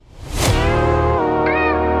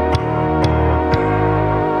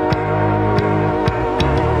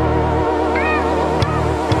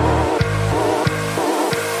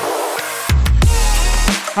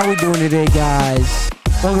How we doing today, guys?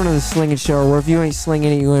 Welcome to the Slinging Show, where if you ain't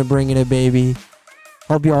slinging it, you ain't bringing it, baby.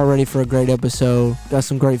 Hope you all ready for a great episode. Got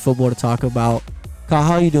some great football to talk about. Kyle,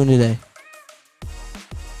 how you doing today?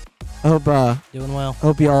 I hope doing well.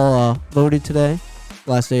 Hope you all voted today.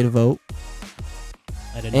 Last day to vote.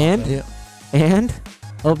 I did and not vote. And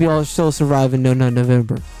hope you all are still surviving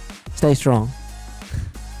November. Stay strong.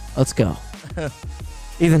 Let's go.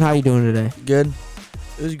 Ethan, how you doing today? Good.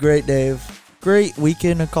 It was great, Dave. Great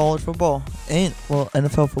weekend of college football and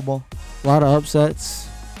NFL football. A lot of upsets.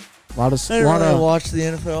 I didn't really watch the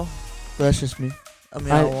NFL. But that's just me. I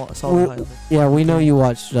mean, I saw the highlights. Yeah, we know you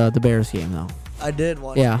watched the Bears game though. I did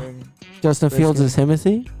watch. Yeah. Justin Bears Fields game. is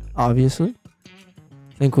Timothy, obviously.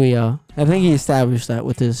 I think he established that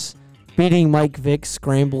with his beating Mike Vick's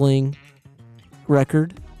scrambling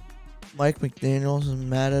record. Mike McDaniels is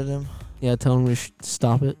mad at him. Yeah, tell him to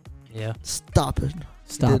stop it. Yeah. Stop it.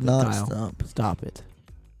 Stop He it, did not Kyle. stop. Stop it.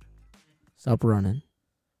 Stop running.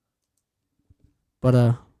 But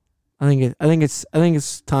I think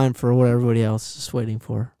it's time for what everybody else is waiting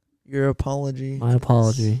for. Your apology. My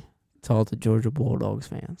apology to all the Georgia Bulldogs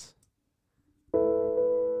fans.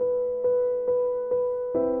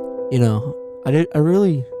 You know, I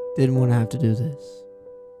really didn't want to have to do this.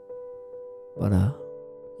 But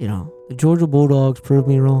you know, the Georgia Bulldogs proved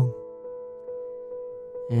me wrong.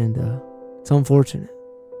 And it's unfortunate.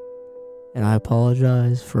 And I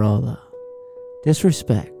apologize for all the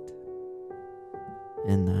disrespect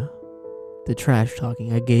and the trash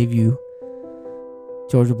talking I gave you,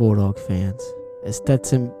 Georgia Bulldog fans. As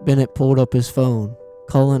Stetson Bennett pulled up his phone,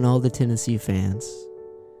 calling all the Tennessee fans,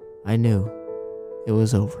 I knew it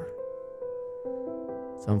was over.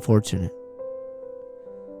 It's unfortunate.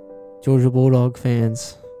 Georgia Bulldog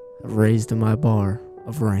fans have raised my bar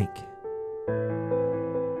of rank.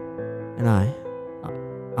 And I,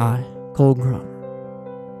 Colton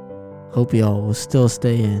Crowder, hope y'all will still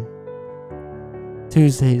stay in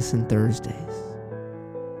Tuesdays and Thursdays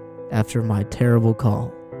after my terrible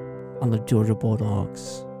call on the Georgia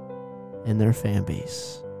Bulldogs and their fan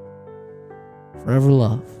base. Forever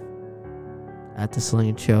love at the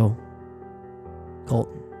Slinging Show,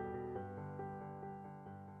 Colton.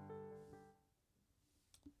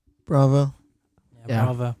 Bravo. Yeah.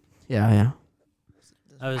 Bravo. Yeah.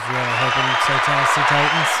 I was really hoping you'd say Tennessee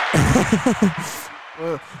Titans.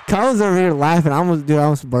 Well, Colin's over here laughing. I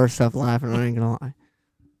almost burst up laughing. I ain't gonna lie.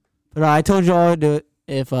 But I told you all I'd do it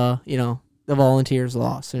if the Volunteers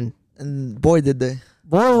lost, and boy did they.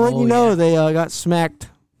 boy, what you know, yeah. they got smacked.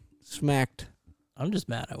 I'm just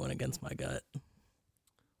mad I went against my gut.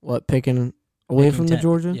 What, picking away Picking from the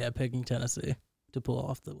Georgia? Yeah, picking Tennessee to pull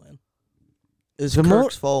off the win. It's The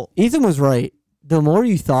Kirk's fault. Ethan was right. The more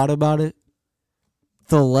you thought about it,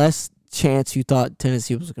 the less chance you thought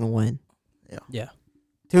Tennessee was gonna win. Yeah.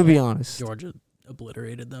 To be honest, Georgia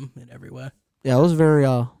obliterated them in every way. yeah, it was very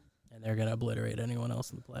And they're going to obliterate anyone else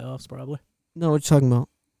in the playoffs, probably. No, what you talking about?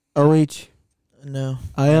 OH, No.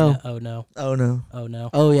 IL. Oh, no. Oh, no. Oh, no.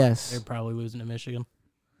 Oh yes. They're probably losing to Michigan.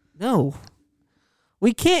 No,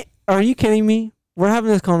 we can't. Are you kidding me? We're having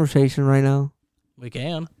this conversation right now. We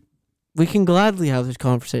can. We can gladly have this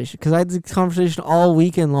conversation because I had this conversation all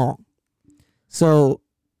weekend long. So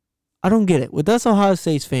I don't get it. With us Ohio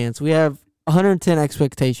State fans, we have 110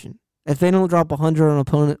 expectation. If they don't drop 100 on an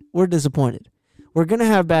opponent, we're disappointed. We're going to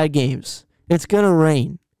have bad games. It's going to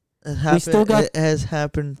rain. It happened, still got- it has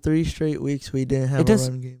happened 3 straight weeks we didn't have It a does-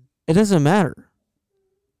 run game. It doesn't matter.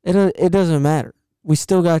 It doesn't matter. We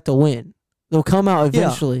still got to win. They'll come out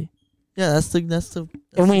eventually. Yeah, that's the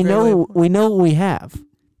And we the great know way- we know what we have.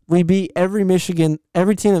 We beat every team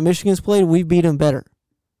that Michigan's played, we beat them better.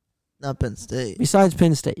 Not Penn State. Besides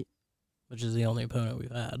Penn State. Which is the only opponent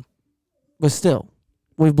we've had. But still,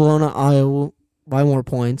 we've blown out Iowa by more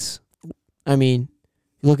points. I mean,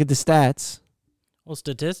 you look at the stats. Well,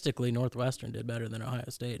 statistically, Northwestern did better than Ohio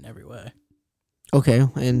State in every way. Okay,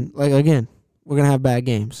 and again, we're going to have bad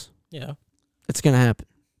games. Yeah. It's going to happen.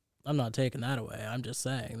 I'm not taking that away. I'm just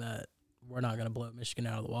saying that we're not going to blow Michigan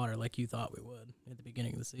out of the water like you thought we would at the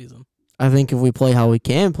beginning of the season. I think if we play how we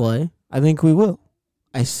can play, I think we will.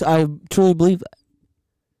 I truly believe that.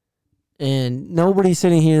 And nobody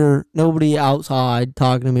sitting here, nobody outside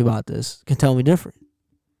talking to me about this can tell me different.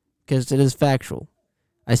 Because it is factual.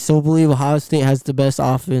 I still believe Ohio State has the best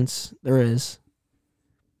offense there is.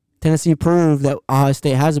 Tennessee proved that Ohio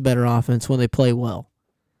State has a better offense when they play well.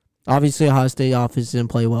 Obviously, Ohio State offense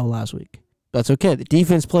didn't play well last week. That's okay. The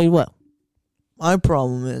defense played well. My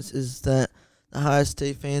problem is that the Ohio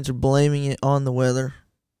State fans are blaming it on the weather.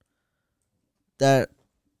 That,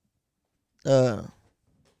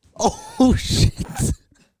 oh, shit.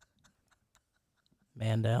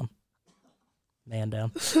 Man down. Man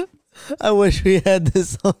down. I wish we had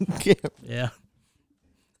this on camera. Yeah.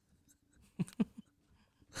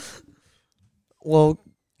 Well,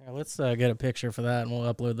 Yeah, let's get a picture for that, and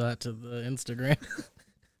we'll upload that to the Instagram.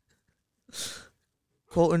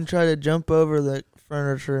 Colton tried to jump over the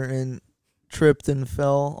furniture and tripped and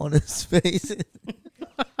fell on his face.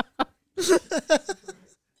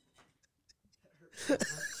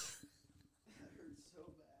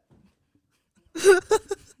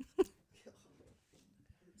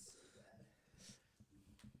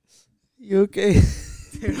 You okay? I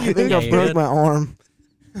think Yeah, I you broke good? my arm.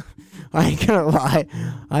 I ain't gonna lie.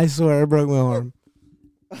 I swear I broke my arm.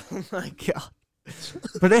 Oh my god.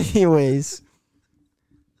 But anyways,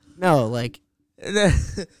 no, like,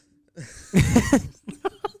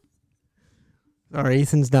 sorry,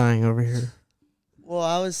 Ethan's dying over here. Well,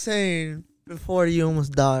 I was saying before you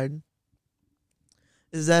almost died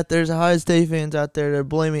is that there's Ohio State fans out there that are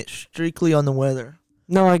blaming it strictly on the weather,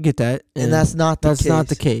 No, I get that, and that's not the that's case. not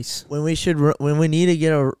the case. When we need to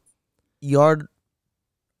get a yard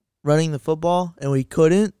running the football and we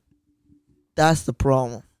couldn't, that's the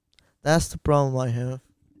problem. That's the problem I have.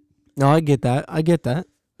 No, I get that.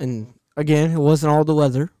 And again, it wasn't all the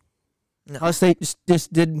weather. No. Ohio State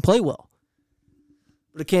just didn't play well.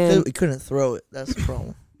 But again, We couldn't throw it. That's the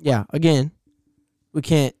problem. yeah, again, we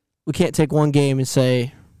can't take one game and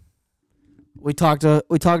say we talked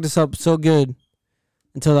us up so good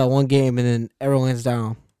until that one game, and then everyone's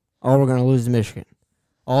down. Oh, we're gonna lose to Michigan.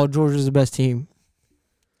 All Georgia's the best team.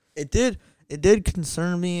 It did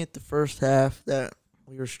concern me at the first half that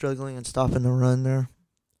we were struggling and stopping the run there.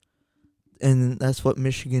 And that's what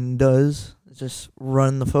Michigan does. Just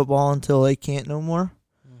run the football until they can't no more,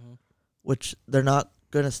 which they're not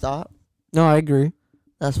going to stop. No, I agree.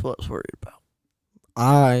 That's what I was worried about.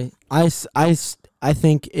 I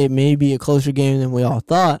think it may be a closer game than we all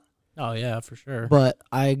thought, Oh, yeah, for sure. but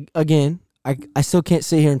I still can't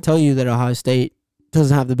sit here and tell you that Ohio State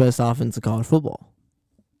doesn't have the best offense in college football.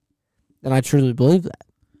 And I truly believe that.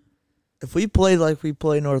 If we played like we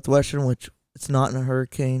play Northwestern, which it's not in a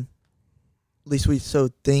hurricane, at least we so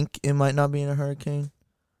think it might not be in a hurricane.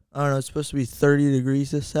 I don't know. It's supposed to be 30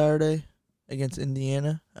 degrees this Saturday against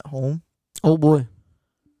Indiana at home. Oh boy,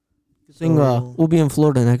 So, we'll be in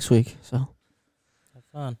Florida next week, so Have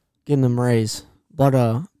fun. getting them raised. But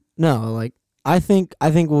no, like I think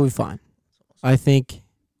we'll be fine. I think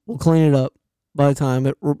we'll clean it up by the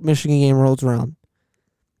time Michigan game rolls around.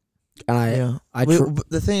 And but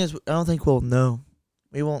the thing is, I don't think we'll know.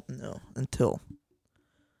 We won't know until.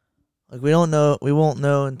 Like, we won't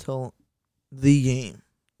know until the game.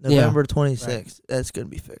 November 26th. Right. That's going to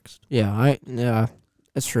be fixed. Yeah,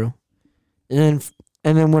 that's true. And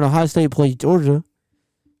then when Ohio State played Georgia,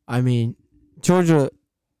 I mean, Georgia,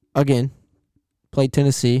 again, played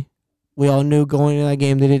Tennessee. We all knew going into that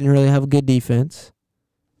game they didn't really have a good defense.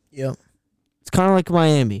 Yep. It's kind of like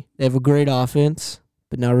Miami. They have a great offense,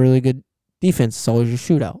 but not really good defense. It's always a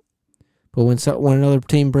shootout. But when another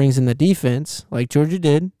team brings in the defense, like Georgia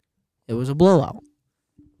did, it was a blowout.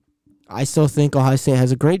 I still think Ohio State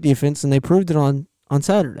has a great defense, and they proved it on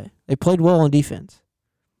Saturday. They played well on defense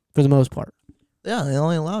for the most part. Yeah, they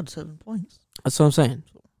only allowed 7 points. That's what I'm saying.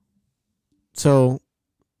 So,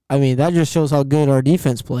 I mean, that just shows how good our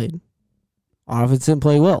defense played. Our offense didn't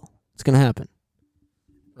play well. It's going to happen.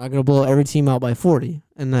 We're not going to blow every team out by 40.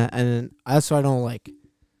 And that's what I don't like.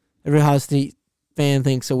 Every Ohio State fan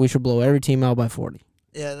thinks that we should blow every team out by 40.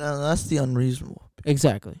 Yeah, no, that's the unreasonable.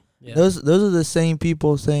 Exactly. Yeah. Those are the same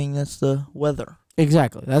people saying that's the weather.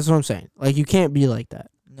 Exactly. That's what I'm saying. Like, you can't be like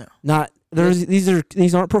that. No.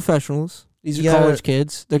 These aren't professionals. These are college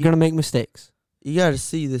kids. They're going to make mistakes. You got to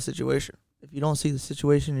see the situation. If you don't see the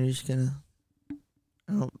situation, you're just going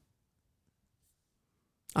to...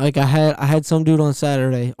 Like, I had some dude on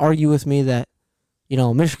Saturday argue with me that,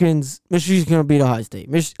 Michigan's going to beat Ohio State.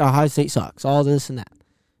 Ohio State sucks. All this and that.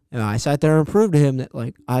 And I sat there and proved to him that,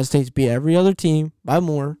 like, Ohio State's beat every other team by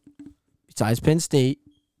more besides Penn State.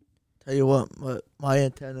 Tell you what, my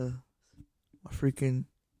freaking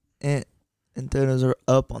antennas are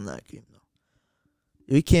up on that game,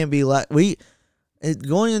 though. We can't be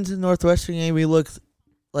going into the Northwestern game, we looked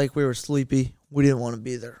like we were sleepy. We didn't want to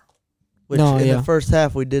be there. Which the first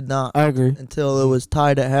half we did not. I agree. Until it was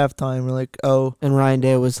tied at halftime. We're like, oh. And Ryan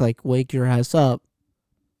Day was like, wake your ass up.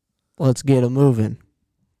 Let's get it moving.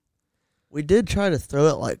 We did try to throw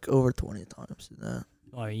it like over 20 times in that.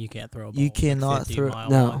 Oh, you can't throw a ball. You cannot throw it.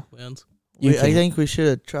 No. I think we should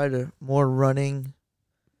have tried more running.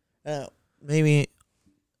 Maybe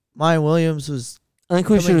Maya Williams was. I think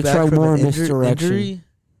we should have tried more misdirection. Injury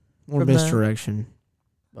More misdirection.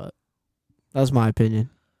 But That's my opinion.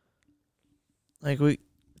 Like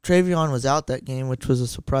Travion was out that game, which was a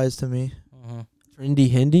surprise to me. Uh-huh. Trendy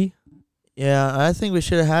Hindi? Yeah, I think we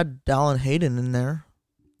should have had Dallin Hayden in there,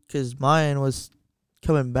 because Mayan was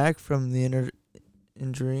coming back from the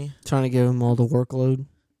injury. Trying to give him all the workload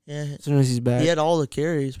Yeah, as soon as he's back. he had all the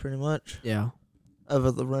carries pretty much Yeah,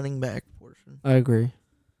 of the running back portion. I agree.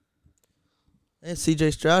 And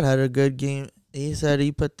C.J. Stroud had a good game. He said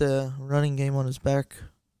he put the running game on his back.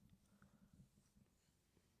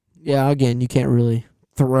 Yeah, again, you can't really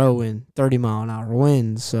throw in 30-mile-an-hour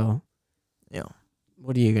winds, so Yeah.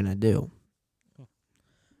 what are you going to do?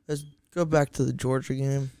 Let's go back to the Georgia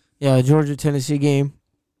game. Yeah, Georgia-Tennessee game.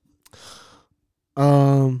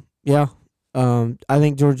 Yeah. I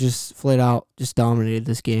think Georgia just flat out just dominated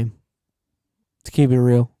this game. To keep it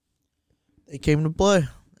real. They came to play,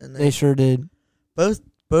 and They sure did. both.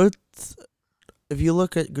 If you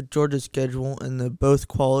look at Georgia's schedule and the both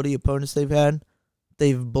quality opponents they've had,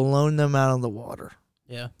 they've blown them out of the water.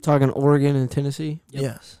 Yeah. Talking Oregon and Tennessee. Yep.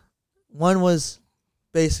 Yes, one was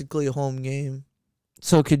basically a home game.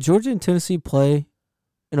 So could Georgia and Tennessee play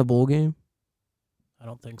in a bowl game? I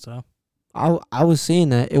don't think so. I was seeing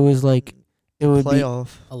that. It was like it would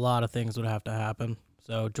Playoff. A lot of things would have to happen.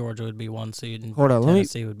 So Georgia would be 1 seed and Hold on,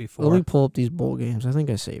 Tennessee would be 4. Let me pull up these bowl games. I think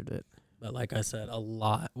I saved it. But like I said, a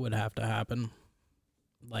lot would have to happen.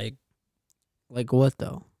 Like What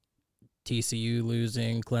though? TCU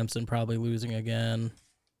losing, Clemson probably losing again.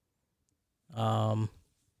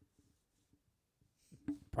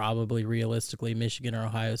 Probably realistically Michigan or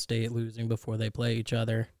Ohio State losing before they play each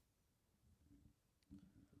other.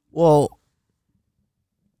 Well,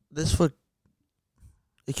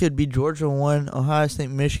 it could be Georgia 1, Ohio State,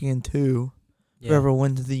 Michigan 2. Yeah. Whoever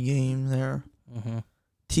wins the game there. Mm-hmm.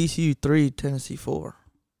 TCU 3, Tennessee 4.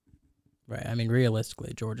 Right. I mean,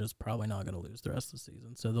 realistically, Georgia's probably not going to lose the rest of the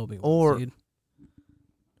season, so they'll be 1 Or- seed.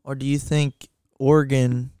 Or do you think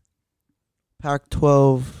Oregon,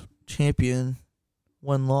 Pac-12 champion,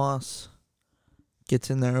 1 loss, gets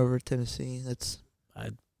in there over Tennessee? I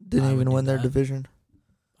Didn't would even do win their that. division.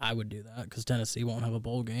 I would do that because Tennessee won't have a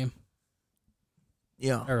bowl game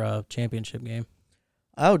Yeah, or a championship game.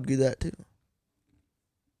 I would do that too.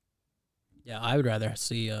 Yeah, I would rather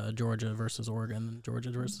see Georgia versus Oregon than Georgia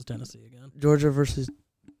versus Tennessee again. Georgia versus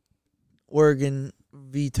Oregon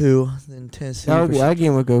V2, then Tennessee. That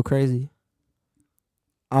game would go crazy.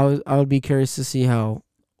 I would be curious to see how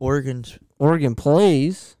Oregon's. Oregon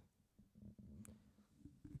plays,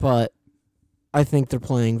 but I think they're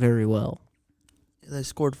playing very well. They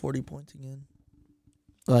scored 40 points again.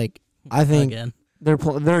 Like I think Again.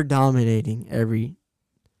 they're dominating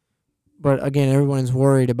but again, everyone's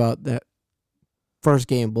worried about that first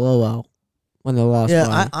game blowout when they lost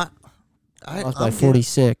Yeah, by I'm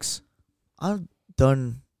 46. I'm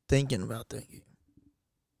done thinking about that game.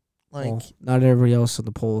 Like, Well, not everybody else in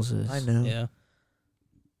the polls is. I know. Yeah.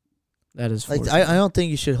 That is Like, fortunate. I don't think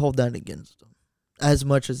you should hold that against them as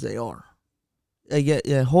much as they are.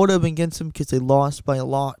 Yeah, hold them against them because they lost by a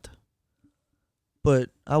lot. But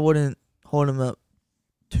I wouldn't hold them up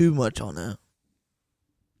too much on that.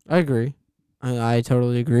 I agree. I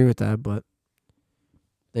totally agree with that, but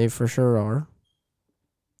they for sure are.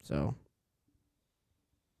 So,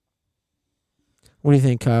 what do you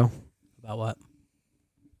think, Kyle? About what?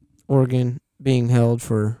 Oregon being held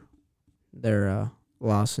for their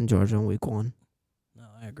loss in Georgia in Week 1. No,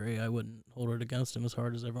 I agree. I wouldn't hold it against him as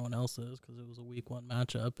hard as everyone else is because it was a Week 1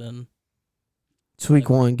 matchup. And It's Week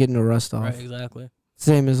 1, getting the rust off. right, exactly.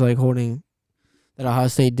 Same as like holding that Ohio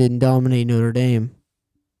State didn't dominate Notre Dame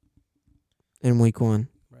in Week 1.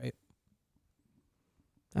 Right.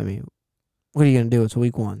 I mean, what are you going to do? It's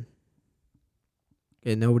Week 1.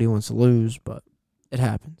 Okay, nobody wants to lose, but it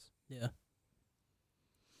happens. Yeah.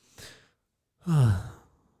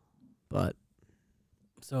 But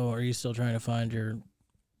So are you still trying to find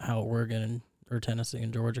how Oregon or Tennessee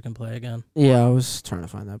and Georgia can play again? yeah, I was trying to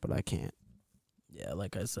find that, but I can't. Yeah,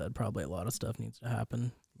 like I said, probably a lot of stuff needs to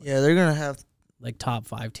happen. Yeah, they're gonna have. Like top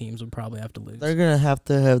 5 teams would probably have to lose. They're gonna have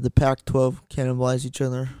to have the Pac-12 cannibalize each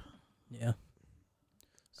other. Yeah.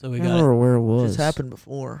 So I we don't got remember where it was. It's happened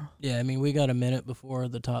before. Yeah, I mean we got a minute before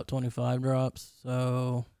the top 25 drops.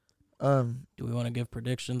 So do we want to give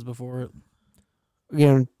predictions before it?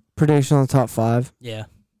 Again, prediction on the top 5. Yeah.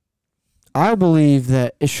 I believe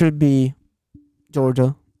that it should be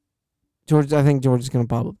Georgia. I think Georgia's going to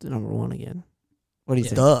pop up to number 1 again. What do you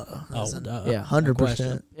think? Duh. Oh, duh. Yeah.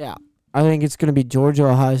 100%. Yeah. I think it's going to be Georgia,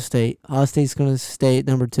 Ohio State. Ohio State's going to stay at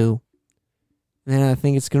number 2. And then I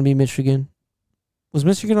think it's going to be Michigan. Was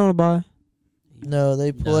Michigan on a bye? No,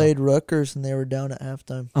 they played Rutgers and they were down at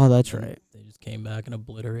halftime. Oh, that's right. They just came back and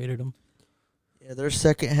obliterated them. Yeah, their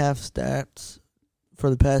second half stats for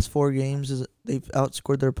the past 4 games is they've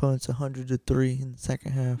outscored their opponents 100-3 in the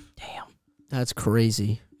second half. Damn. That's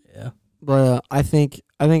crazy. Yeah. But I think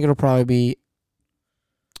it'll probably be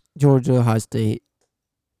Georgia, Ohio State,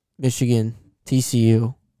 Michigan,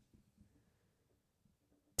 TCU.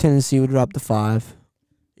 Tennessee would drop to 5.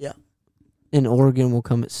 Yeah. And Oregon will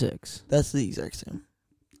come at 6. That's the exact same.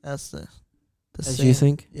 That's the As same. you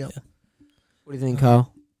think? Yeah. What do you think,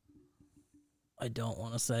 Kyle? I don't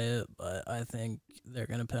want to say it, but I think they're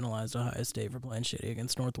going to penalize Ohio State for playing shitty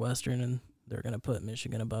against Northwestern, and they're going to put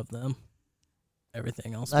Michigan above them.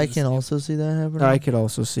 Everything else. I is the can same. also see that happening. I could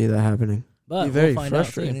also see that happening. But be very we'll find out,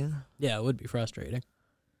 too. frustrating. Yeah, it would be frustrating.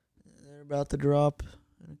 They're about to drop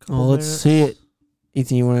in a couple Oh, let's minutes. see it.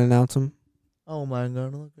 Ethan, you want to announce him? Oh my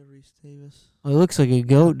god, look at Reese Davis. Oh, he looks like a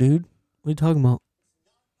goat, dude. What are you talking about?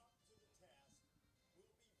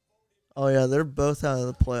 Oh yeah, they're both out of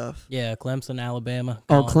the playoff. Yeah, Clemson, Alabama.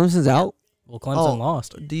 Oh, gone. Clemson's out? Well, Clemson Oh.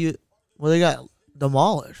 lost. Well, they got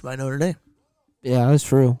demolished by Notre Dame. Yeah, that's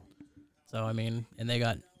true. So, I mean, and they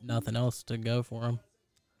got nothing else to go for them.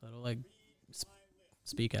 That'll, like,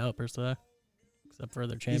 speak out, per se. Except for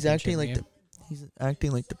their championship He's acting like game. he's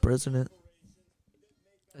acting like the president.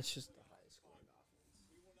 That's just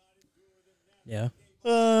Yeah.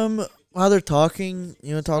 While they're talking,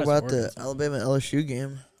 you want to talk Surprised about the Oregon's not. Alabama LSU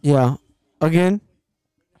game? yeah. Again,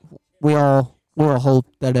 we all hope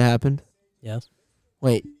that it happened. Yes.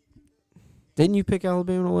 Wait, didn't you pick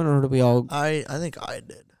Alabama to win, or did we all? I think I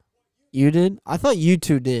did. You did? I thought you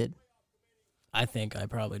two did. I think I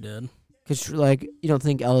probably did. Cause like you don't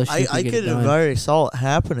think LSU I get could it have done. already saw it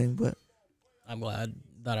happening, but I'm glad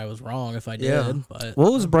that I was wrong if I did. Yeah. But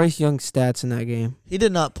What was Bryce Young's stats in that game? he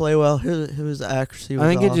did not play well. His accuracy was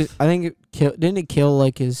I think off. it killed. Didn't it kill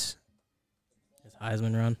like his? his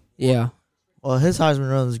Heisman run. Yeah. Well, his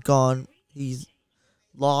Heisman run is gone. He's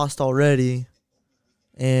lost already,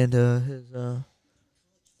 and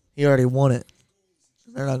he already won it.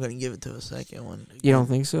 They're not going to give it to a second one. Again. You don't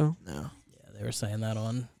think so? No. Yeah, they were saying that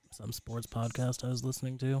on some sports podcast I was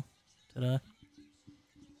listening to today.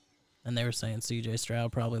 And they were saying CJ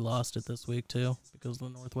Stroud probably lost it this week, too, because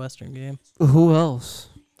of the Northwestern game. Who else?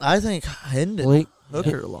 I think Hendon Blake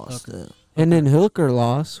Hooker lost Hooker. it. and then Hooker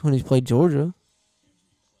lost when he played Georgia.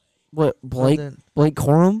 What Blake But then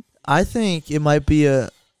Corum? I think it might be a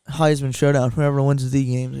Heisman showdown. Whoever wins the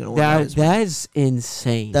game is going to win. Heisman. That is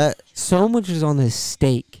insane. That So much is on the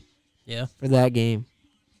stake Yeah. for that game.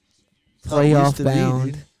 that's how it used Playoff to be, bound.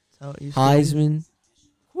 dude. That's how it used to be. Heisman.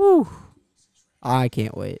 Woo. I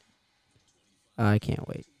can't wait. I can't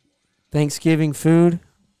wait. Thanksgiving food.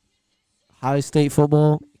 Ohio State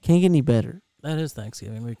football. Can't get any better. That is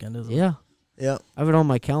Thanksgiving weekend, isn't it? Yeah. Yeah. I have it on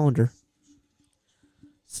my calendar.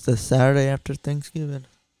 It's the Saturday after Thanksgiving.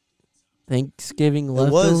 Thanksgiving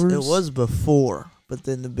leftovers. It was before, but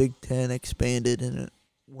then the Big Ten expanded and it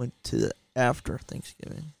went to the after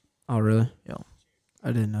Thanksgiving. Oh, really? Yeah.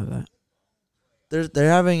 I didn't know that. They're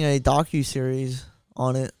having a docu-series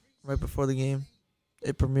on it right before the game.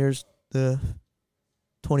 It premieres the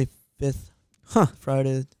 25th. Huh.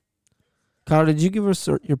 Friday. Kyle, did you give us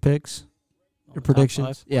your picks? Oh, Your top predictions?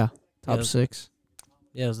 five? Yeah. Top Yeah. 6.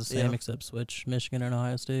 Yeah, it was the same Yeah. except switch Michigan and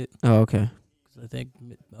Ohio State. Oh, okay. 'Cause I think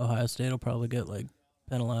Ohio State will probably get, like,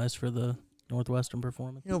 penalized for the Northwestern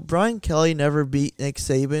performance. You know, Brian Kelly never beat Nick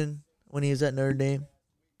Saban when he was at Notre Dame.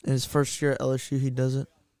 In his first year at LSU, he doesn't.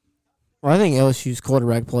 Well, I think LSU's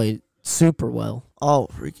quarterback played super well. Oh,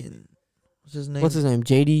 freaking. What's his name? What's his name?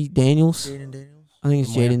 J.D. Daniels? Jaden Daniels. I think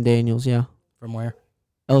it's From where? Jaden Daniels, yeah. From where?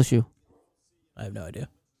 LSU. I have no idea.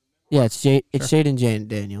 Yeah, it's Jaden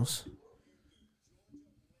Daniels.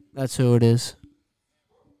 That's who it is.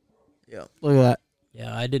 Yeah. Look at that.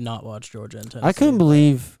 Yeah, I did not watch Georgia and Tennessee. I couldn't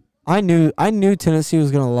believe I knew Tennessee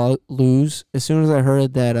was going to lose as soon as I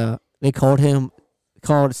heard that they called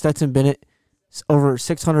Stetson Bennett over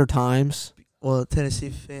 600 times. Well, Tennessee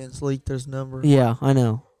fans leaked his number. Yeah, I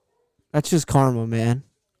know. That's just karma, man.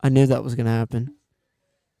 I knew that was going to happen.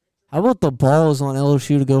 How about the balls on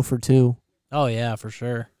LSU to go for 2? Oh, yeah, for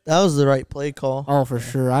sure. That was the right play call. Oh, for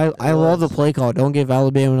sure. I love the play call. Don't give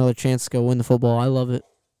Alabama another chance to go win the football. I love it.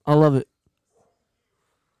 I love it.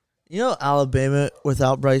 You know, Alabama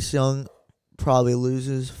without Bryce Young probably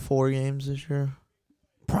loses 4 games this year.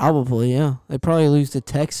 Probably, yeah. They'd probably lose to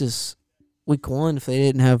Texas week 1 if they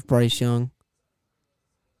didn't have Bryce Young.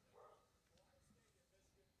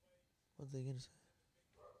 What are they gonna say?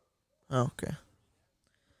 Oh, okay.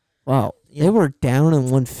 Wow. Yeah. They were down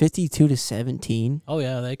and won 52-17. Oh,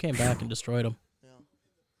 yeah, they came back and destroyed them.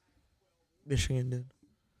 Michigan did.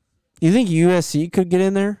 You think USC could get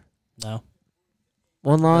in there? No.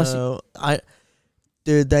 One loss? No, I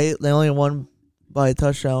Dude, they only won by a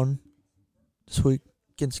touchdown this week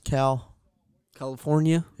against Cal.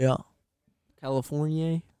 California. Yeah.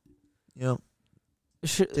 California. Yep.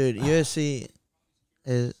 Dude, USC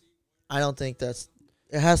is. I don't think that's.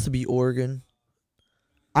 It has to be Oregon.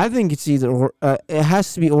 I think it's either it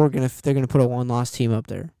has to be Oregon if they're going to put a one-loss team up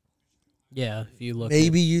there. Yeah, if you look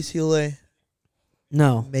Maybe UCLA.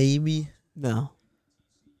 No, Maybe. no.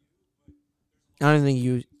 I don't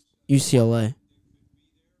think UCLA.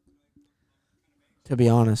 To be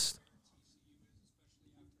honest.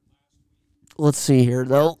 Let's see here,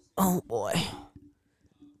 though. Oh, boy.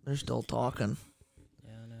 They're still talking.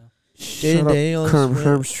 Yeah, I know. Jaden Daniels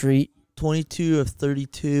Herb Street. 22 of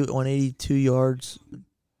 32 on 82 yards,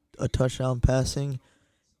 a touchdown passing.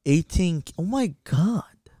 18. Oh, my God.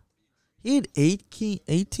 He had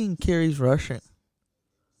 18 carries rushing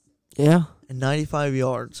Yeah. and 95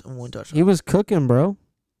 yards and one touchdown. He was cooking, bro.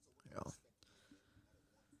 Yeah.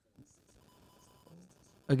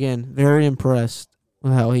 Again, very impressed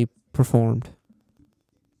with how he performed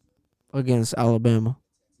against Alabama.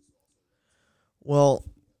 Well,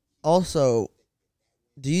 also,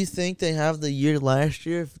 do you think they have the year last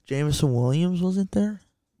year if Jameson Williams wasn't there?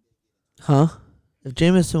 Huh? If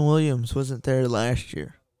Jameson Williams wasn't there last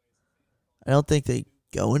year, I don't think they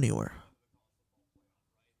go anywhere.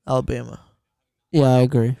 Alabama. Yeah, I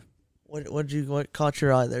agree. What caught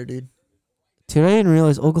your eye there, dude? Dude, I didn't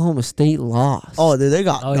realize Oklahoma State lost. Oh, dude, they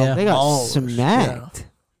got They got ballers. smacked. Yeah.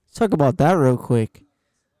 Let's talk about that real quick.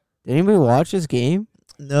 Did anybody watch this game?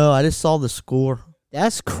 No, I just saw the score.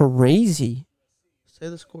 That's crazy. Say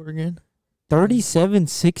the score again.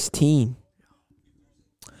 37-16.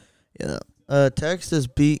 Yeah. Texas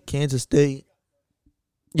beat Kansas State.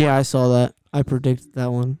 Yeah, I saw that. I predicted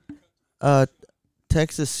that one.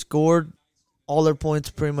 Texas scored all their points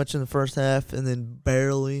pretty much in the first half and then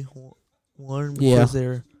barely won because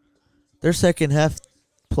their second half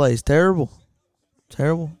plays terrible.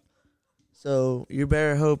 Terrible. So you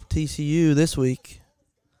better hope TCU this week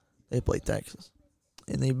they play Texas.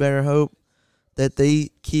 And they better hope that they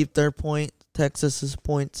keep their Texas's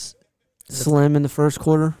points Slim in the first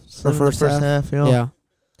quarter. in the first half. Yeah.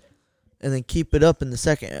 And then keep it up in the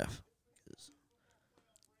second half.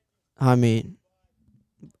 I mean,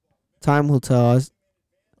 time will tell us.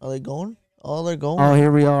 Are they going? Oh, they're going. Oh,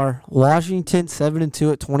 here we are. Washington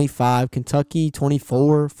 7-2 at 25. Kentucky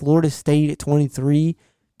 24. Florida State at 23.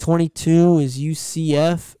 22 is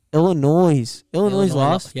UCF. Illinois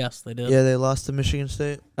lost. Yes, they did. Yeah, they lost to Michigan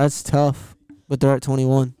State. That's tough, but they're at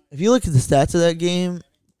 21. If you look at the stats of that game,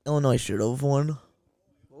 Illinois should have won.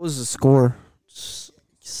 What was the score?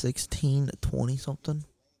 16 to 20 something.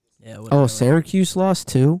 Yeah. Oh, Syracuse lost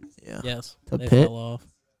too. Yeah. Yes. To they Pitt? fell off.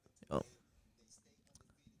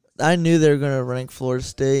 I knew they were going to rank Florida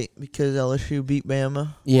State because LSU beat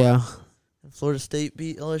Bama. Yeah. And Florida State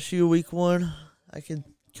beat LSU week 1. I could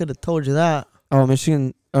have told you that. Oh,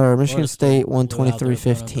 Michigan State won blew out their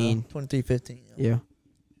 23-15. 23-15. Yeah.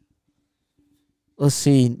 Let's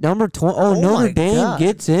see. Number 20. Oh, Oh Notre my Dame God.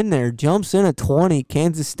 gets in there. Jumps in at 20.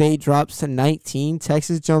 Kansas State drops to 19.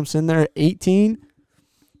 Texas jumps in there at 18.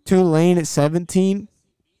 Tulane at 17.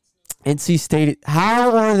 NC State.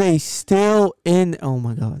 How are they still in? Oh,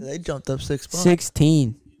 my God. They jumped up 6 spots.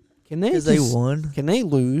 16. Can they Because they won. Can they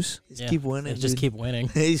lose? Just keep winning. They just dude. keep winning.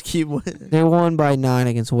 They just keep winning. They won by 9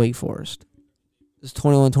 against Wake Forest. It's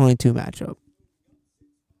 21-22 matchup.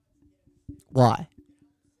 Why?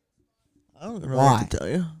 I don't know Why? what to tell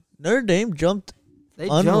you. Notre Dame jumped They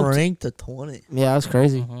unranked to 20. Yeah, that's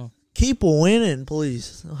crazy. Mhm. Keep winning,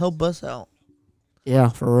 please. Help us out. Yeah,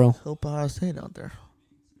 for real. Help Ohio State out there.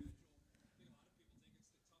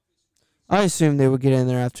 I assumed they would get in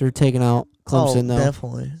there after taking out Clemson, though.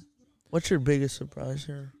 Definitely. What's your biggest surprise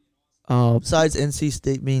here? Uh, Besides NC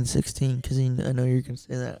State being 16, because I know you're going to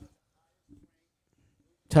say that.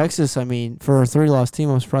 Texas, I mean, for a 3-loss team,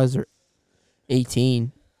 I'm surprised they're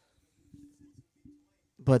 18.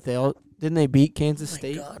 But didn't they beat Kansas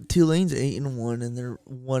State? God, Tulane's 8-1, and they're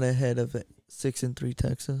one ahead of it. 6-3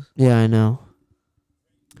 Texas. Yeah, I know.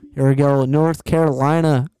 Here we go. North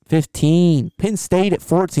Carolina 15. Penn State at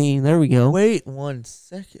 14. There we go. Wait 1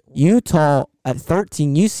 second. Utah at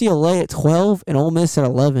 13. UCLA at 12 and Ole Miss at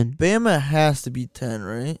 11. Bama has to be 10,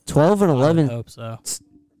 right? 12 and I would 11. hope so.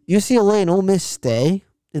 UCLA and Ole Miss stay.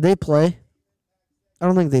 Did they play? I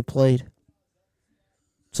don't think they played.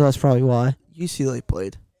 So that's probably why. UCLA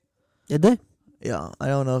played. Did they? Yeah, I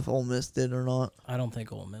don't know if Ole Miss did or not. I don't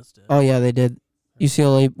think Ole Miss did. Oh, yeah, they did.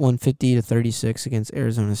 UCLA won 50-36 against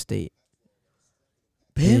Arizona State.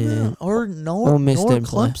 Bama Yeah. or Ole Miss nor didn't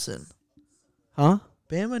play. Clemson. Huh?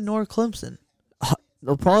 Bama nor Clemson.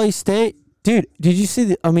 They'll probably stay. Dude, did you see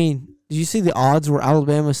the odds where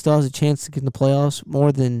Alabama still has a chance to get in the playoffs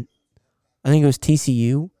more than I think it was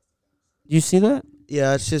TCU? Did you see that?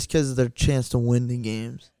 Yeah, it's just because of their chance to win the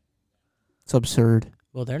games. It's absurd.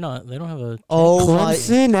 Well, they don't have a chance. Oh,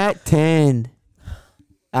 Clemson at 10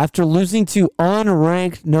 after losing to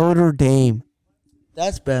unranked Notre Dame.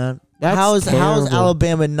 That's bad. That's how is terrible.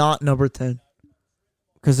 Alabama not number 10?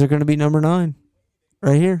 Because they're going to be number 9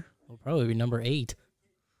 right here. We'll probably be number 8.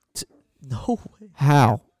 No way.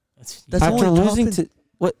 How? That's After only losing topping- to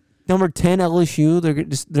what number 10 LSU, they're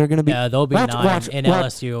going to be They'll be 9, and watch.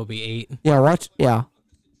 LSU will be 8. Yeah, watch. Yeah,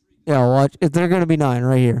 watch. If they're going to be 9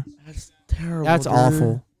 right here. That's terrible. That's dude.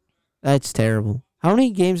 awful. That's terrible. How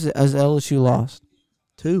many games has LSU lost?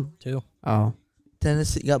 2. Oh,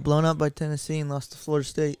 Tennessee got blown out by Tennessee and lost to Florida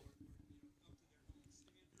State.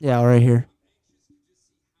 yeah, right here.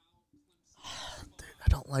 I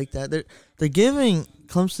don't like that. They're giving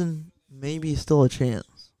Clemson maybe still a chance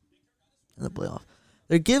in the playoff.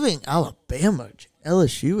 They're giving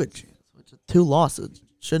LSU a chance, which is 2 losses.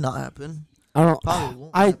 Should not happen. I don't. Probably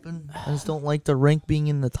won't happen. I just don't like the rank being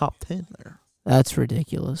in the top 10 there. That's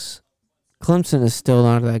ridiculous. Clemson is still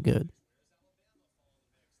not that good.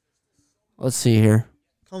 Let's see here.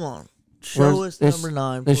 Come on. Show us number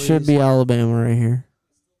 9, This please. should be Alabama right here.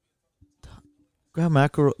 Greg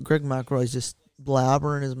McElroy's just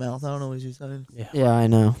blabbering his mouth. I don't know what he's saying. Yeah, I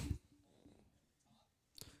know.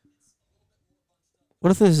 What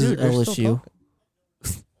if this Dude, they're is still LSU?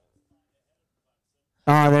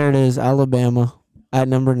 talking. There it is. Alabama at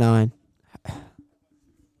number 9.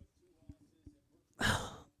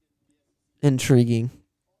 Intriguing.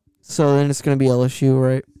 So then it's going to be LSU,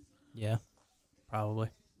 right? Yeah, probably.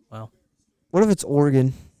 Well, What if it's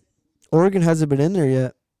Oregon? Oregon hasn't been in there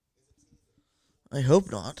yet. I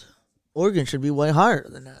hope not. Oregon should be way higher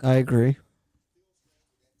than that. I agree.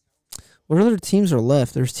 What other teams are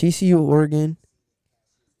left? There's TCU, Oregon,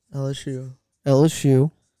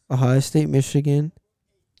 LSU, Ohio State, Michigan.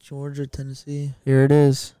 Georgia, Tennessee. Here it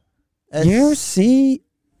is. UC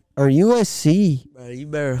or USC. Bro, you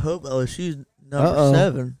better hope LSU's number Uh-oh.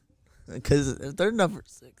 7. Because if they're number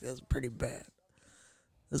 6, that's pretty bad.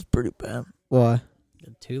 That's pretty bad. Why?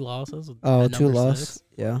 2 losses. Oh, at 2 number losses. 6.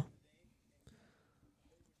 Yeah.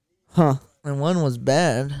 Huh. And one was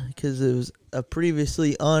bad because it was a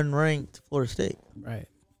previously unranked Florida State. Right.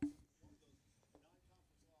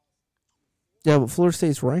 Yeah, but Florida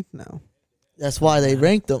State's ranked now. That's why they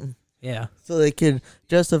ranked them. Yeah. So they could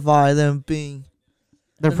justify them being.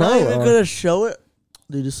 They're They're not probably even are. going to show it.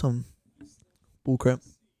 Dude, just some bullcrap.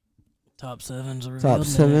 Top 7's revealed. Top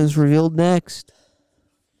 7 is revealed next.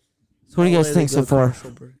 So what do you guys think so far?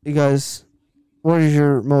 You guys, what is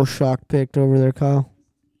your most shocked pick over there, Kyle?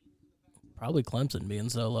 Probably Clemson being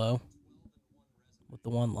so low with the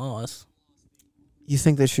 1 loss. You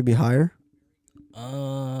think they should be higher?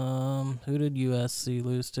 Who did USC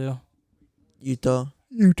lose to? Utah.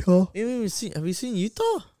 Utah. Have you seen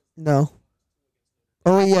Utah? No.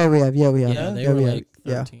 Oh, yeah, we have. Yeah, we have. Yeah, they yeah, were we have. like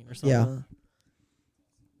Yeah. 13 or something.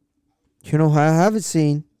 Yeah. You know, I haven't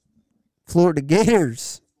seen Florida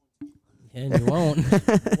Gators. And you won't.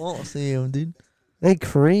 Won't see him, dude. They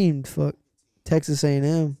creamed Texas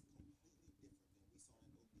A&M.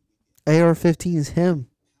 AR-15 is him.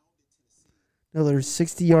 Another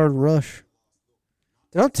 60-yard rush.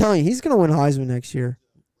 Dude, I'm telling you, he's going to win Heisman next year.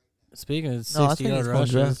 Speaking of No, I think 60-yard he's gonna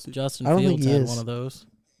rushes, draft it. Justin I don't think Fields he had is. one of those,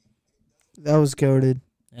 That was goated.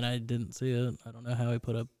 and I didn't see it. I don't know how he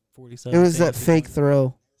put up 47. It was that fantasy fake points.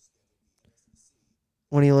 throw.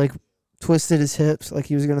 When he, twisted his hips like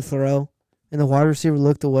he was going to throw. And the wide receiver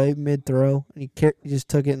looked away mid-throw. And he just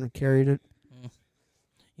took it and carried it.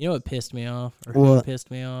 You know what pissed me off? Or What? who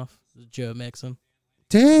pissed me off? It was Joe Mixon.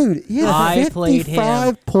 Dude, he had I played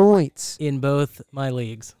 55 points. In both my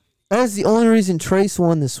leagues. That was the only reason Trace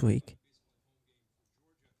won this week.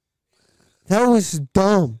 That was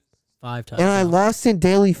dumb. 5 times. And I lost in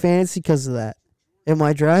daily fantasy because of that. In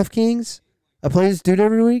my DraftKings, I play this dude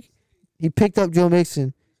every week. He picked up Joe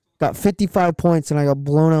Mixon, got 55 points, and I got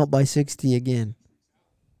blown out by 60 again.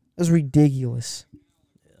 That was ridiculous.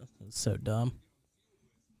 It's so dumb.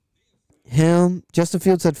 Him, Justin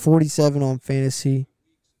Fields had 47 on fantasy.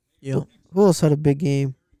 Yep. Who else had a big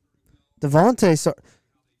game? Devontae.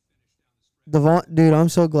 Dude, I'm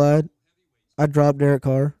so glad I dropped Derek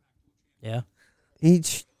Carr. Yeah. He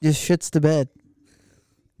just shits the bed.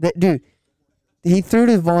 Dude, he threw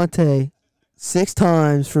to Devontae 6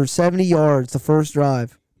 times for 70 yards the first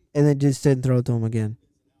drive, and then just didn't throw it to him again.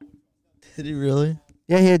 Did he really?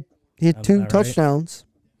 Yeah, he had Sounds 2 about right. touchdowns,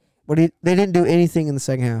 but they didn't do anything in the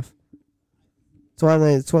second half.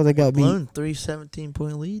 That's why they got beat. Blown 3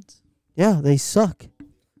 17-point leads. Yeah, they suck.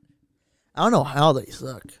 I don't know how they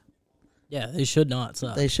suck. Yeah, they should not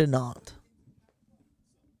suck. They should not.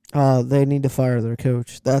 They need to fire their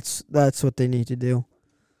coach. That's what they need to do.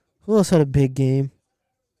 Who else had a big game?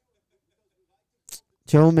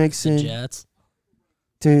 Joe the Mixon. Jets.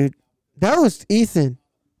 Dude, that was Ethan.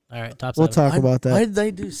 All right, top We'll 7. talk about that. Why did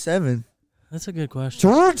they do 7? That's a good question.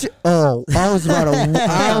 Georgia. Oh, I was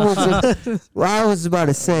about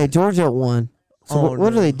to say Georgia won. So Oh,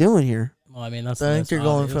 what no. are they doing here? Well, I mean, that's. I think that's they're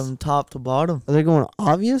going obvious. from top to bottom. Are they going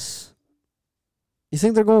obvious? You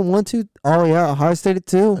think they're going 1, 2? Oh yeah, Ohio State at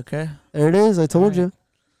 2. Okay. There it is. I told Alright. you.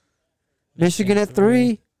 Michigan at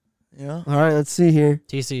 3. Yeah. All right, let's see here.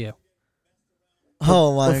 TCU.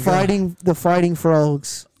 Oh my The god. fighting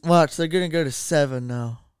frogs. Watch, they're gonna go to 7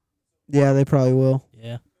 now. Yeah, they probably will.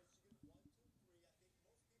 Yeah.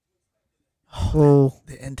 Oh,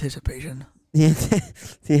 The anticipation. the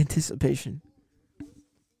anticipation.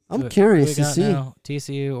 I'm Who curious we to got see. now?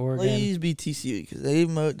 TCU, Oregon. Please be TCU because they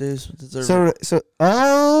deserve it. So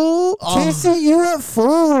Oh. TCU at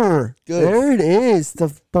 4. Good. There it is.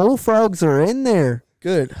 The Bullfrogs are in there.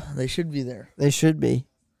 Good. They should be there. They should be.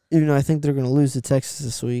 Even though I think they're going to lose to Texas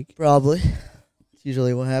this week. Probably. It's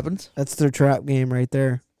usually what happens. That's their trap game right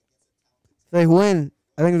there. If they win,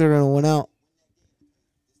 I think they're going to win out.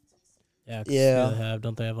 Yeah. 'Cause Yeah. They have,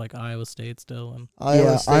 don't they have like Iowa State still? And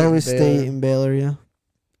Iowa and State Baylor. and Baylor, yeah.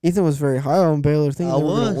 Ethan was very high on Baylor, thinking I they were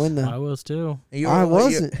going was. to win that. I was too. You I were-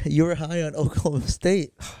 wasn't. You were high on Oklahoma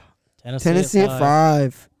State. Tennessee at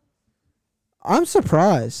 5. I'm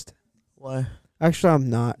surprised. Why? Actually, I'm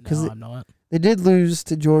not. Because No, I'm not. they did lose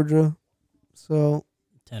to Georgia. So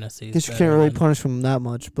Tennessee. I guess you can't really punish them that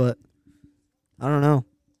much. But I don't know.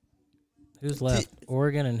 Who's left?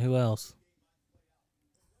 Oregon and who else?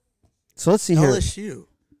 So let's see here. LSU.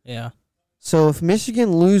 Yeah. So if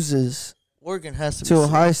Michigan loses Oregon has to be to 6.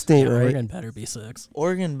 Ohio State, Yeah, right? Oregon better be 6.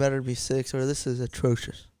 Oregon better be 6 or this is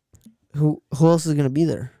atrocious. Who else is going to be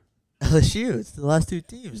there? LSU. It's the last 2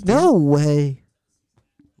 teams. dude. No way.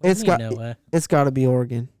 What do you It's mean, got- no way. It's got to be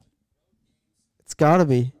Oregon. It's got to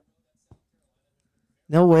be.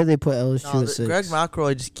 No way they put LSU No, at 6. Greg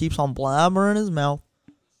McElroy just keeps on blabbering his mouth.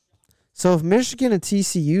 So if Michigan and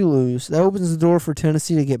TCU lose, that opens the door for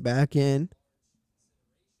Tennessee to get back in.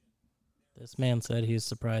 This man said he's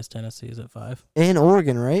surprised Tennessee's at 5. And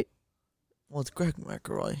Oregon, right? Well, it's Greg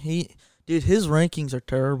McElroy. Dude, his rankings are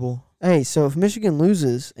terrible. Hey, so if Michigan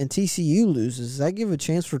loses and TCU loses, does that give a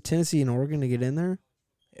chance for Tennessee and Oregon to get in there?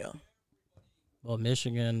 Yeah. Well,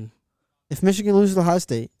 Michigan. If Michigan loses to Ohio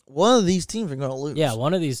State, One of these teams are going to lose. Yeah,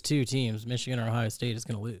 one of these 2 teams, Michigan or Ohio State, is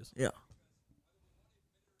going to lose. Yeah.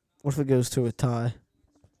 what if it goes to a tie?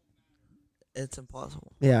 It's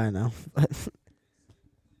impossible. Yeah, I know.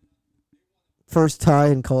 First tie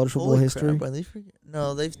in college football Holy history. crap, are they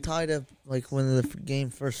no, they've tied up like when the game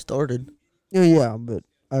first started. Yeah, but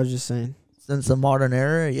I was just saying. Since the modern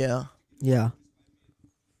era, yeah. Yeah.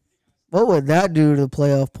 What would that do to the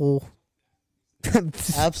playoff pool?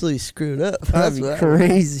 Absolutely screwed up. That'd be what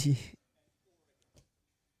crazy.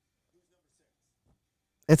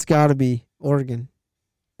 It's got to be Oregon.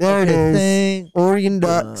 There it is. Thank Oregon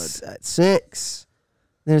Ducks at 6.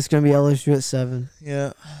 Then it's going to be LSU at 7.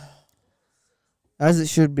 Yeah. As it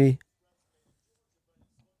should be.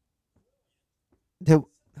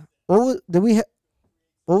 What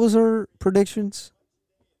was our predictions?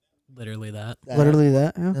 Literally that. Literally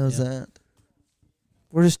that. Yeah. That was Yeah. that.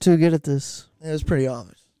 We're just too good at this. It was pretty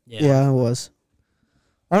obvious. Yeah, it was.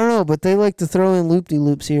 I don't know, but they like to throw in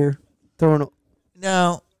loop-de-loops here.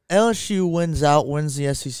 Now, LSU wins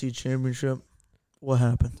the SEC championship. What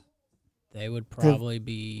happened? They would probably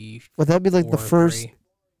be. Would that be like 4 the or first? 3.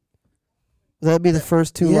 Would that be the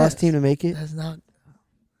first 2 Yes. last team to make it? That's not.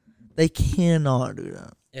 They cannot do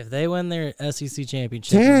that. If they win their SEC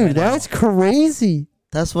championship, and Dude, win that's out, crazy.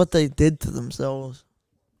 That's what they did to themselves.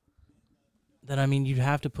 then I mean you'd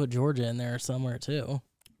have to put Georgia in there somewhere too.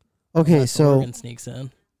 Okay, Unless so Oregon sneaks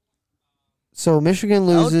in. Michigan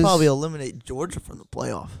That would loses probably eliminate Georgia from the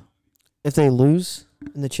playoff. if they lose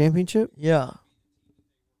in the championship. Yeah.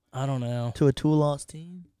 I don't know. To a 2-loss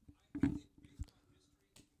team.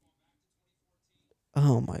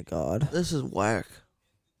 Oh my God, This is whack.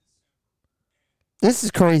 this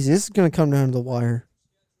is crazy. This is gonna come down to the wire.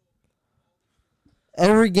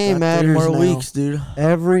 Every game Got 3 matters more now. weeks, dude.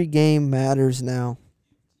 Every game matters now.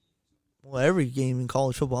 Well, every game in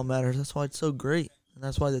college football matters. That's why it's so great. And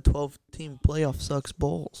that's why the 12-team playoff sucks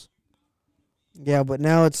balls. Yeah, but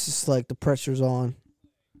now it's just like the pressure's on.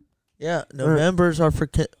 Yeah, Novembers are for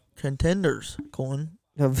contenders, Colton.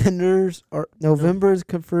 November's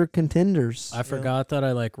for contenders. I forgot that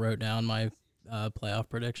I wrote down my playoff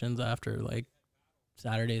predictions after like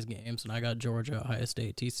Saturday's games, and I got Georgia, Ohio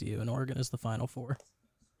State, TCU, and Oregon as the Final Four.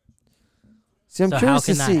 See, I'm So how curious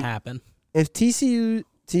can to that see happen? if TCU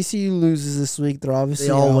loses this week. They're obviously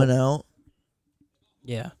They all out. went out.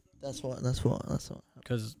 Yeah, That's what.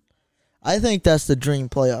 because I think that's the dream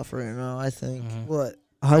playoff right now. I think What?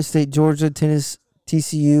 Ohio State, Georgia, Tennessee,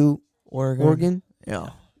 TCU, Oregon.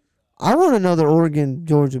 Yeah. I want another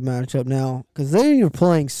Oregon-Georgia matchup now because they are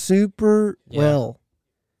playing super well.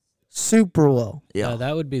 Super well. Yeah.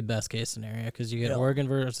 that would be the best case scenario because you get Oregon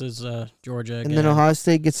versus Georgia again. And then Ohio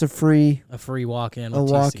State gets a free walk-in with a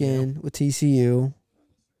TCU. walk-in with TCU.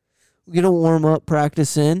 We get a warm-up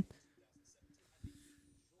practice in.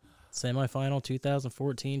 Semifinal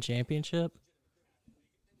 2014 championship.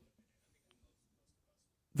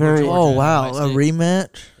 Very. Georgia Oh and wow, Ohio a State.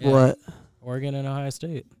 rematch. Yeah. What? Oregon and Ohio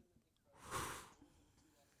State.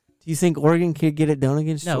 Do you think Oregon could get it done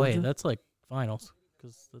against No, Georgia? wait, that's like finals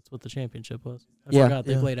because that's what the championship was. I Yeah. forgot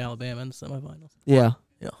they Yeah. played Alabama in the semifinals. Yeah.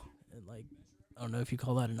 And like, I don't know if you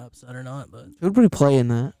call that an upset or not, but Who would be playing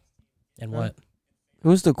that? and what?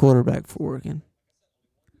 Who's the quarterback for Oregon?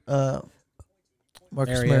 Marcus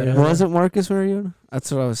Mariota. Mariota. Was it Marcus Mariota? That's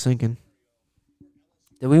what I was thinking.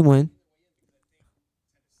 Did we win?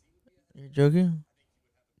 You're joking?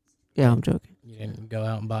 Yeah, I'm joking. You didn't go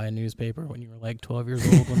out and buy a newspaper when you were like 12 years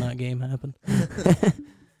old when that game happened.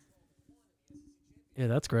 Yeah,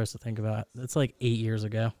 that's gross to think about. That's like 8 years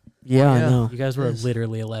ago. Yeah, I Yeah. know. You guys were Yes.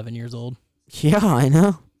 literally 11 years old. Yeah, I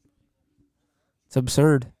know. It's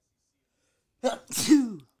absurd.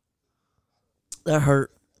 That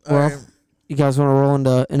hurt. Well, All right. You guys want to roll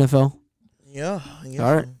into NFL? Yeah. I guess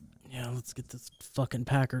All right. so. Yeah, let's get this fucking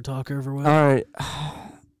Packer talk over with. All right.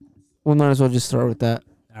 We might as well just start with that.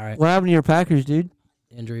 All right. What happened to your Packers, dude?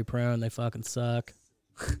 Injury prone. They fucking suck.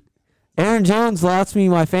 Aaron Jones lost me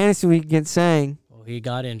my fantasy week against saying. Well, he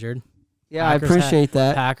got injured. Yeah, Packers I appreciate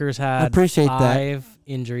that. Packers had I appreciate that. 5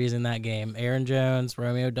 injuries in that game. Aaron Jones,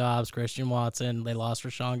 Romeo Dobbs, Christian Watson. They lost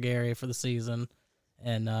Rashawn Gary for the season.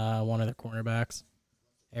 And one of their cornerbacks,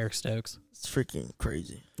 Eric Stokes. It's freaking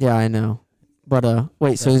crazy. Yeah, I know. But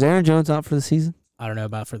wait, so is Aaron Jones out for the season? I don't know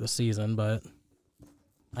about for the season, but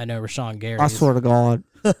I know Rashawn Gary. I swear to God.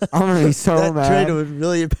 I'm going to be so that mad. trade would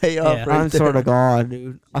really pay off Yeah. right I'm there. swear to God,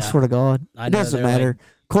 dude. I Yeah. swear to God. I It know doesn't they're matter.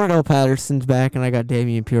 Cordell Patterson's back, and I got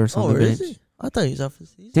Damian Pierce on Oh, the where is bench. he? I thought he was out for the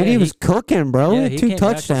season. Dude, Yeah, he was cooking, bro. yeah, he had he 2 came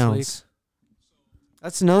back this touchdowns.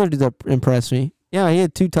 That's another dude that impressed me. Yeah, he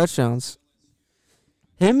had 2 touchdowns.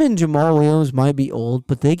 Him and Jamal Williams might be old,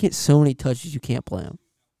 but they get so many touches you can't play them.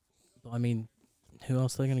 I mean, who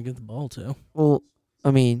else are they going to give the ball to? Well,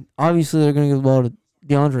 I mean, obviously they're going to give the ball to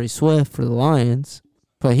DeAndre Swift for the Lions,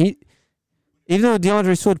 but even though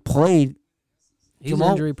DeAndre Swift played, He's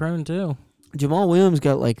Jamal- injury prone too. Jamal Williams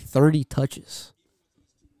got like 30 touches.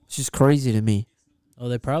 It's just crazy to me. Oh,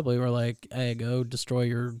 they probably were like, hey, go destroy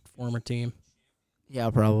your former team. Yeah,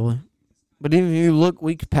 probably. But even if you look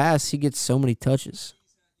week past, he gets so many touches,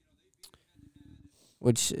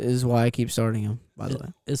 which is why I keep starting him, by the way.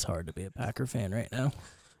 It's hard to be a Packer fan right now.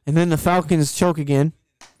 And then the Falcons choke again.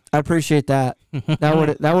 I appreciate that. That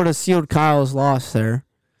would have sealed Kyle's loss there.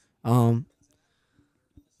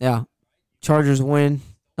 Yeah. Chargers win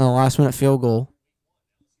on the last minute field goal,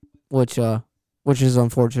 which is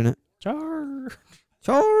unfortunate. Charge.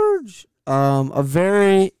 A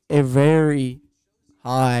very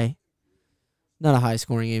high, not a high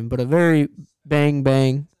scoring game, but a very bang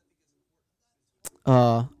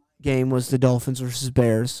game was the Dolphins versus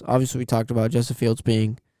Bears. Obviously, we talked about Justin Fields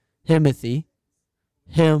being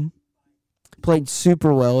him played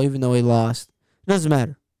super well, even though he lost. It doesn't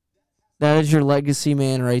matter. That is your legacy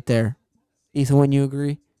man right there. Ethan, wouldn't you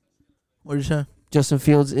agree? What did you say? Justin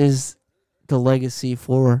Fields is the legacy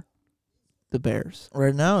for the Bears.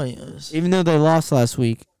 Right now he is. Even though they lost last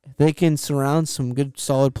week, if they can surround some good,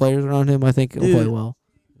 solid players around him, I think he'll play Dude. well.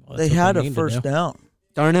 Well, They that's what had a need to first do. down.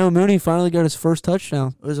 Darnell Mooney finally got his first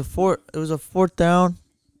touchdown. It was a fourth down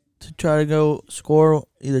to try to go score,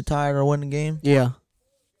 either tie it or win the game. Yeah.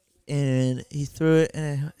 And he threw it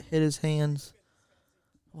and it hit his hands.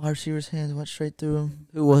 Wide receiver's hands went straight through him.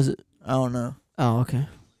 Who was it? I don't know. Oh, okay.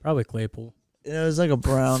 Probably Claypool. And it was like a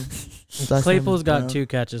Brown. Claypool's got 2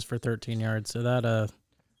 catches for 13 yards, so that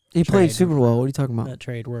He played Trade. super well. What are you talking about? that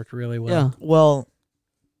trade worked really well. Yeah. Well,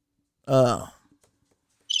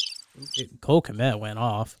 Cole Kmet went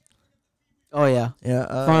off. Oh, yeah. yeah.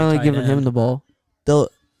 Finally tight giving him end. the ball.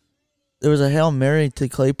 There was a Hail Mary to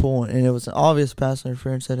Claypool, and it was an obvious pass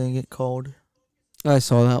interference that didn't get called. I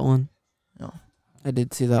saw that one. No. I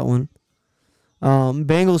did see that one.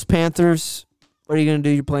 Bengals, Panthers. What are you going to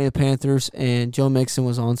do? You're playing the Panthers, and Joe Mixon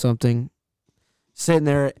was on something. sitting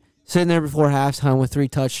there before halftime with 3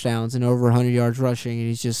 touchdowns and over 100 yards rushing, and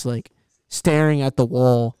he's just like staring at the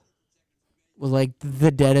wall with like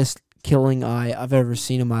the deadest killing eye I've ever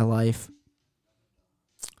seen in my life.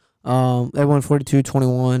 They won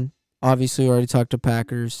 42-21. Obviously, we already talked to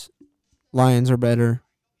Packers. Lions are better.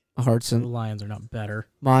 The Lions are not better.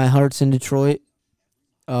 My heart's in Detroit.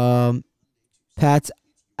 Pats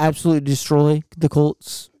absolutely destroy the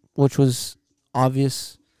Colts, which was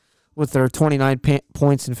obvious with their 29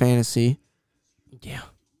 points in fantasy. Yeah.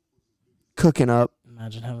 Cooking up.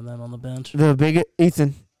 Imagine having them on the bench. The big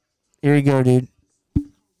Ethan. Here you go, dude.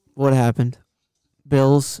 What happened?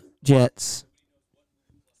 Bills, Jets.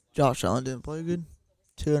 Josh Allen didn't play good.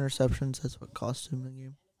 2 interceptions. That's what cost him the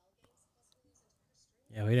game.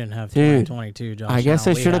 Yeah, we didn't have Dude, 2022 Josh I guess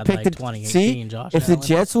Allen. I should have We picked had, the 2018 See, Josh if Allen. the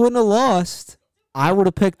Jets wouldn't have lost, I would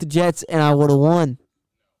have picked the Jets and I would have won.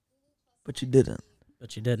 But you didn't.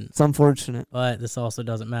 But you didn't. It's unfortunate. But this also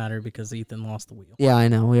doesn't matter because Ethan lost the wheel. Yeah, I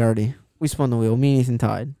know. We spun the wheel. Me and Ethan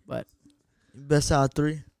tied, but Best out of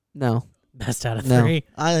 3. no, Best out of No. 3.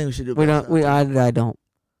 I think we should do. we best don't. We out of I don't.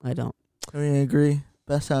 I don't. 3. We agree.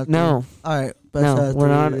 Best out of 3. No, All right. Best no, out of 3. we're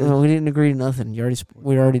not. No, we didn't agree to nothing.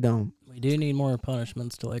 We already done. We do need more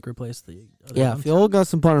punishments to like replace the other Yeah, ones. if y'all got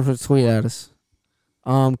some punishments, tweet at us.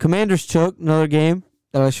 Commanders choked another game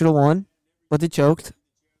that I should have won, but they choked.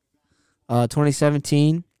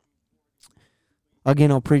 2017.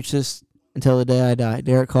 Again, I'll preach this until the day I die.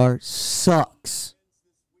 Derek Carr sucks.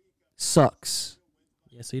 Sucks.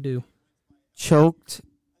 Yes, he do. Choked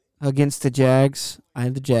against the Jags. I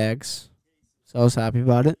had the Jags, so I was happy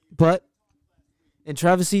about it. But, and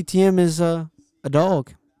Travis Etienne is a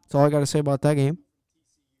dog. That's all I got to say about that game.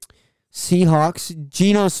 Seahawks.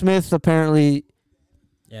 Geno Smith apparently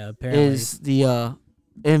Yeah, apparently. is the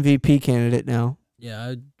MVP candidate now. Yeah,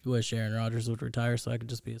 I wish Aaron Rodgers would retire so I could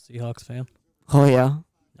just be a Seahawks fan. Oh, yeah.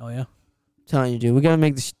 Oh, yeah. I'm telling you, dude. We got to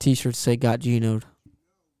make the T-shirts say got Geno'd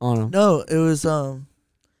on them. No, it was the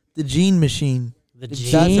Gene Machine. The That's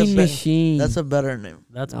Gene a Machine. That's a better name.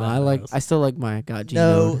 That's No, better. I still like my got Geno'd.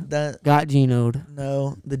 No, that Got Geno'd.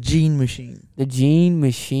 no, the Gene Machine. The Gene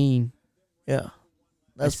Machine Yeah,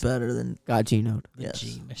 that's better than got Geno'd. The yes.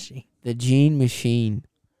 G machine. The Gene Machine.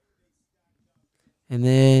 And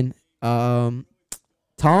then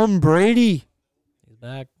Tom Brady. He's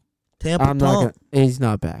back. Tampa. I'm not Tom. gonna, he's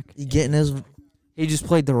not back. He getting his. He just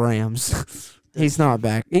played the Rams. He's not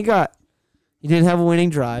back. He didn't have a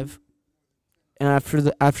winning drive. And after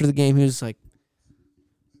the game he was like,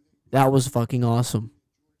 that was fucking awesome.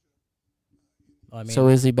 Well, I mean, So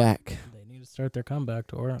is he back? they need to start their comeback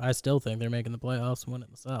tour. I still think they're making the playoffs and winning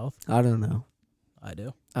the South. I don't know. I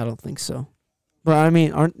do. I don't think so. But I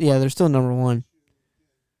mean, they're still number 1.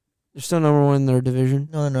 They're still number 1 in their division.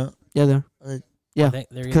 No. Yeah, they're. Yeah.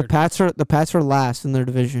 They're The Pats are last in their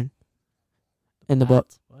division. In the book.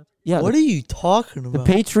 What? Yeah. What are you talking The about?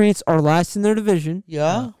 Patriots are last in their division,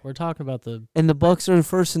 Yeah. We're talking about the. and the Bucks are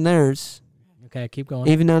first in theirs, Okay, keep going.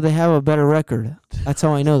 even though they have a better record. That's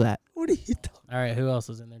how I know that. What are you talking? All right, who else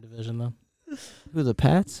is in their division though? Who, the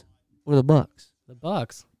Pats or the Bucks? The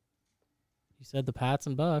Bucks. You said the Pats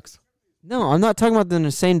and Bucks. No, I'm not talking about them in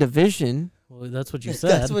the same division. Well, that's what you said.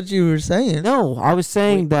 That's what you were saying. No, I was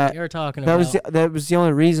saying that You're talking that about. was the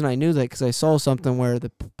only reason I knew that, because I saw something where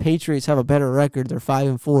the Patriots have a better record. They're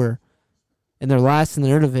 5-4, and they're last in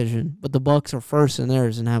their division, but the Bucks are first in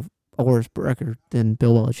theirs and have a worse record than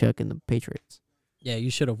Bill Belichick and the Patriots. Yeah,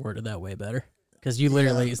 you should have worded that way better. Because you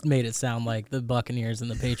literally made it sound like the Buccaneers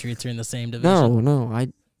and the Patriots are in the same division. No,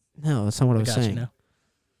 that's not what I was got you saying. now.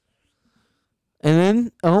 And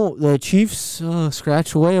then, the Chiefs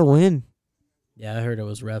scratch away a win. Yeah, I heard it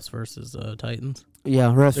was refs versus Titans. Yeah,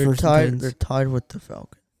 refs They're versus tied. Titans. They're tied with the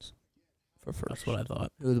Falcons for first. That's what I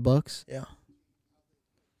thought. Who, the Bucks? Yeah.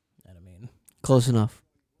 And I mean, Close enough.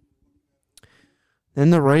 Then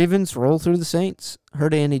the Ravens roll through the Saints.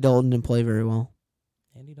 Heard Andy Dalton didn't play very well.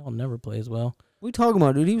 Andy Dalton never plays well. What are you talking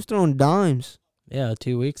about, dude? He was throwing dimes. Yeah,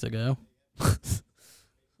 2 weeks ago.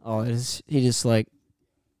 Oh, he just like,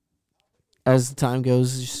 as the time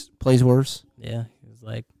goes, just plays worse. Yeah, he was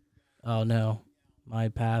like, oh no, my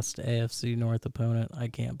past AFC North opponent, I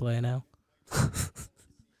can't play now.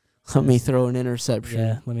 Let me throw an interception.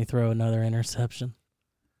 Yeah, let me throw another interception.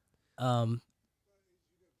 What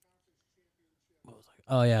was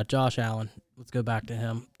oh yeah, Josh Allen. Let's go back to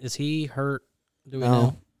him. Is he hurt? Do we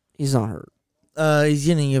know? He's not hurt. He's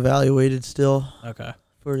getting evaluated still Okay.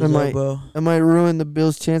 for his Am I- elbow. That might ruin the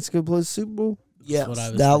Bills' chance to go play the Super Bowl. Yes, what I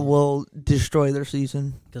was that thinking. will destroy their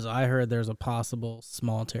season. Because I heard there's a possible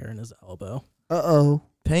small tear in his elbow. Uh-oh.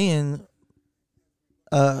 Payne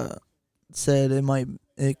said it might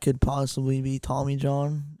it could possibly be Tommy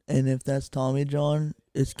John. And if that's Tommy John,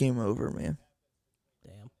 it's game over, man.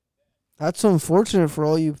 Damn. That's unfortunate for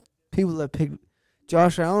all you people that picked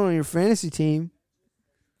Josh Allen on your fantasy team.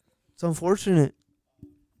 It's unfortunate.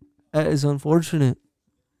 That is unfortunate.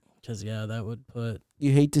 Because, yeah, that would put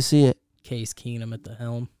You hate to see it. Case Keenum at the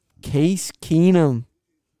helm. Case Keenum.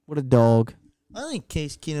 What a dog. I think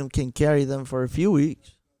Case Keenum can carry them for a few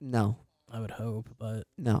weeks. No. I would hope, but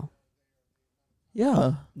No.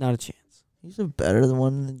 Yeah. Not a chance. He's a better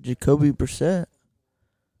one than Jacoby Brissett.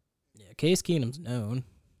 yeah, Case Keenum's known.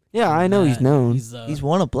 Yeah, I know he's known. He's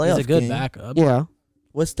won a playoff He's a good game backup. Yeah.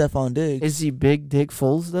 with Stephon Diggs. Is he big Dick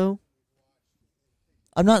Foles, though?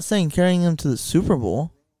 I'm not saying carrying them to the Super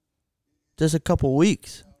Bowl. Just a couple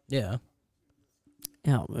weeks. Yeah.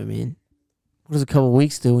 Yeah, I mean, what does a couple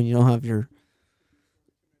weeks do when you don't have your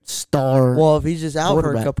star? Well, if he's just out for a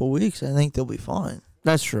quarterback. couple weeks, I think they'll be fine.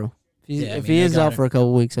 That's true. Yeah, I If mean, he they is out gotta- for a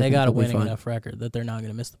couple weeks, I They think got a they'll be winning fine. enough record that they're not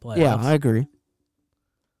going to miss the playoffs. Yeah, I agree.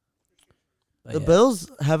 But The yeah.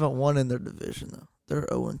 Bills haven't won in their division, though. They're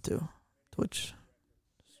 0-2, which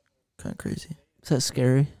is kind of crazy. Is that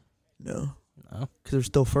scary? No, No, because they're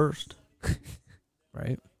still first.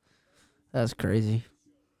 right? That's crazy.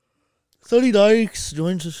 Sonny Dykes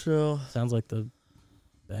joins the show. Sounds like the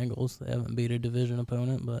Bengals. They haven't beat a division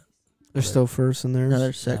opponent, but They're still first in theirs.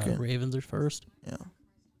 Another second. Ravens are first. Yeah.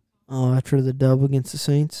 Oh, after the dub against the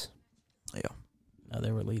Saints. No,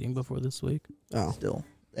 they were leading before this week. Oh, Still.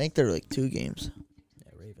 I think they're like 2 games.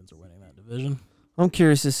 Yeah, Ravens are winning that division. I'm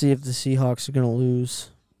curious to see if the Seahawks are going to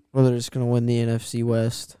lose or they're just going to win the NFC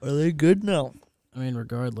West. Are they good now? I mean,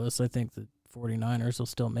 regardless, I think the 49ers will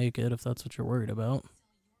still make it if that's what you're worried about.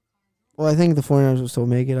 Well, I think the 49ers will still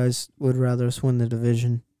make it. I would rather us win the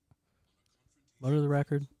division. What are the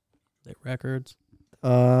records? Records? They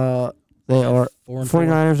are 4-4?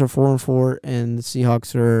 49ers are 4-4 and the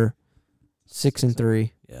Seahawks are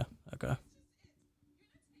 6-3. Yeah, okay.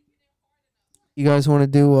 You guys want to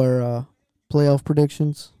do our playoff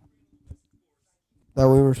predictions that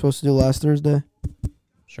we were supposed to do last Thursday?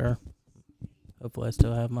 Sure. Hopefully I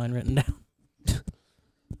still have mine written down. I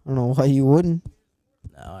don't know why you wouldn't.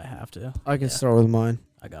 No, I have to. I can Yeah, start with mine.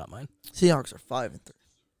 I got mine. Seahawks are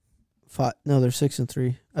 5-3. No, they're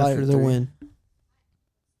 6-3 after 5-3. their win.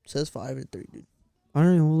 Says 5-3, dude. I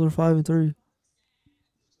don't know. Well, they're 5-3.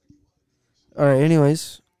 All right.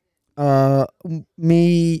 Anyways,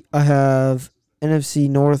 me, I have NFC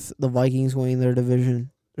North. The Vikings winning their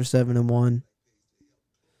division. They're 7-1.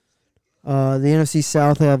 The NFC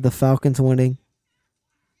South, I have the Falcons winning.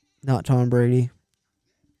 Not Tom Brady.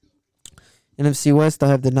 NFC West, I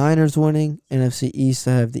have the Niners winning. NFC East,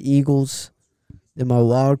 I have the Eagles. Then my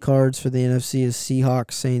wild cards for the NFC is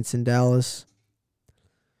Seahawks, Saints, and Dallas.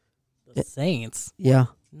 The Saints? Yeah.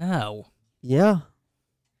 No. Yeah.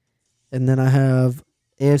 And then I have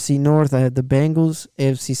AFC North, I have the Bengals.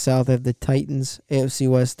 AFC South, I have the Titans. AFC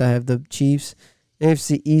West, I have the Chiefs.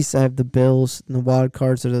 AFC East, I have the Bills. And the wild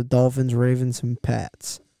cards are the Dolphins, Ravens, and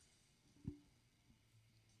Pats.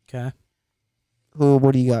 Okay.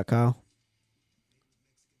 What do you got, Kyle?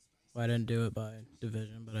 Well, I didn't do it by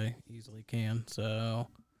division, but I easily can. So,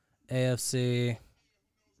 AFC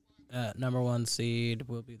number 1 seed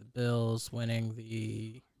will be the Bills, winning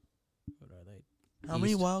the. What are they? How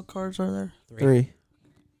many East. wild cards are there? 3.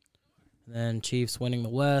 And then Chiefs winning the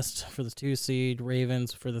West for the 2 seed,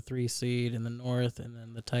 Ravens for the 3 seed in the North, and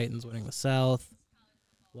then the Titans winning the South.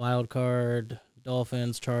 Wild card,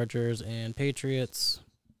 Dolphins, Chargers, and Patriots.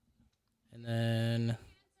 And then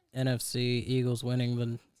NFC, Eagles winning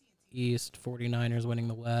the East, 49ers winning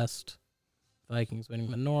the West, Vikings winning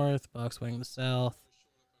the North, Bucks winning the South,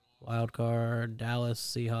 wild card, Dallas,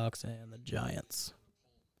 Seahawks, and the Giants.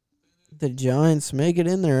 The Giants make it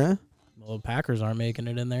in there, huh? Well, the Packers aren't making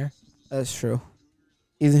it in there. That's true.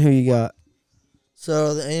 Ethan, who you got?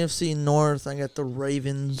 So the AFC North, I got the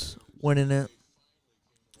Ravens winning it.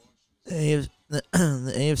 The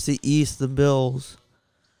AFC East, the Bills.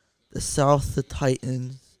 The South, the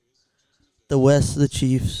Titans. The West, the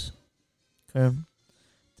Chiefs. Okay.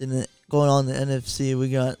 Then going on the NFC, we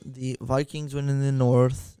got the Vikings winning the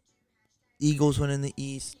North. Eagles winning the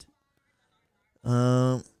East.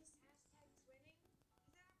 I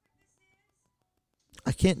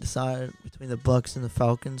can't decide between the Bucks and the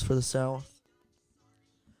Falcons for the South.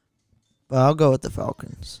 But I'll go with the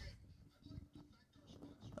Falcons.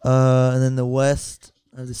 And then the West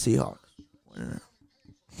are the Seahawks. winning it.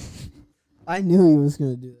 I knew he was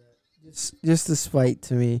going to do that. Just to spite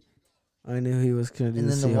to me. I knew he was going to do And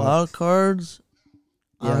the then the Seahawks. wild cards,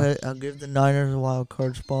 Yeah. I'll give the Niners a wild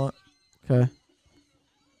card spot. Okay.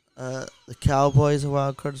 The Cowboys a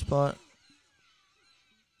wild card spot.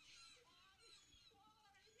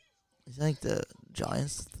 I think the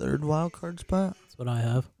Giants' third wild card spot. That's what I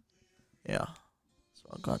have. Yeah, that's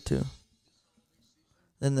what I got too.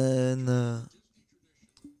 Then in the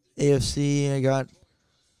AFC, I got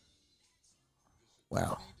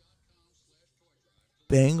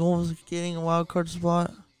Bengals getting a wild card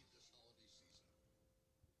spot.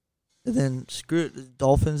 And then screw it, the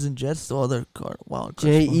Dolphins and Jets, the other wild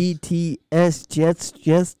card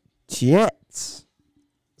Jets, Jets.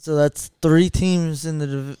 So that's 3 teams in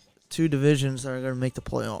the 2 divisions that are going to make the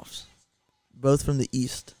playoffs, both from the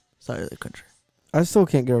east side of the country. I still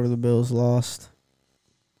can't get over the Bills lost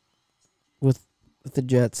with the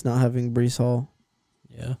Jets not having Brees Hall.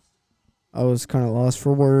 Yeah. I was kind of lost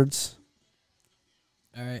for words.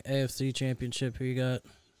 All right, AFC Championship. Who you got?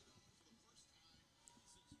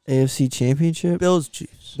 AFC Championship? Bills,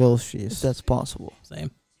 Chiefs. Bills, If Chiefs. that's possible. Same.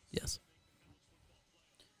 Yes.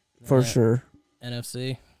 For sure.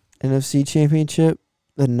 NFC. NFC Championship,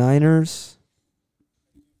 the Niners.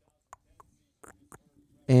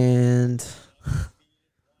 And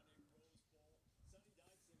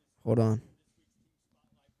hold on.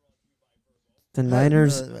 The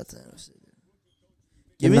Niners.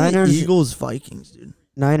 Give me Niners, the Eagles, Vikings, dude.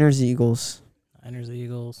 Niners, Eagles. Niners,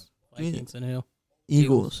 Eagles, Vikings, and who?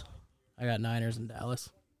 Eagles. I got Niners and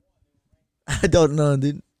Dallas. I don't know,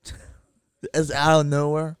 dude. It's out of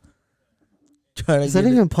nowhere. Trying to Is that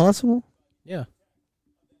even possible? Yeah.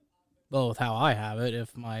 Well, with how I have it,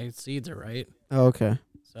 if my seeds are right. Oh, okay.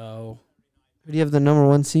 So, Who do you have the number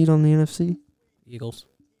 1 seed on the NFC? Eagles.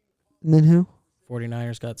 And then who?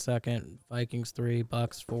 49ers got second. Vikings 3,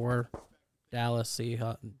 Bucks 4, Dallas,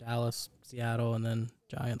 Seattle, and then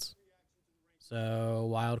Giants. So,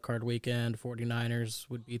 wild card weekend, 49ers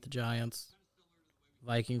would beat the Giants.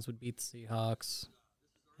 Vikings would beat the Seahawks.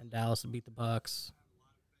 And Dallas would beat the Bucks.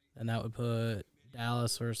 And that would put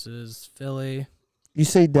Dallas versus Philly. You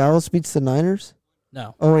say Dallas beats the Niners?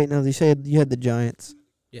 No. Oh, wait, no. You said you had the Giants.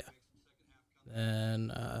 Yeah.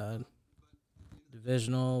 Then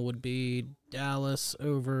divisional would be Dallas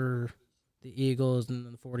over the Eagles and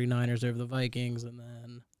then the 49ers over the Vikings. And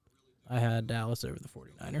then I had Dallas over the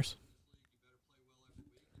 49ers.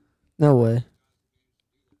 No way.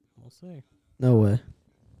 We'll see. No way.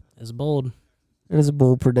 It's bold. It is a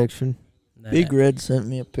bold prediction. Big Red sent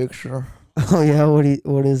me a picture. Oh, yeah? What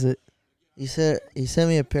is it? He sent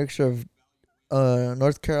me a picture of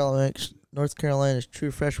North Carolina's true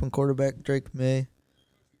freshman quarterback Drake May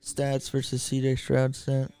stats versus C.J. Stroud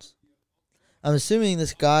stats. I'm assuming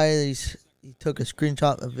this guy he took a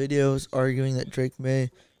screenshot of videos arguing that Drake May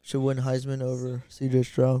should win Heisman over C.J.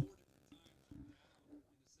 Stroud.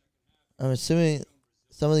 I'm assuming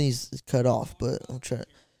some of these is cut off, but I'm trying.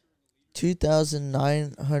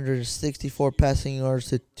 2,964 passing yards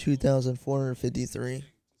to 2,453.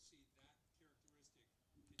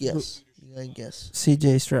 Guess. You gotta guess.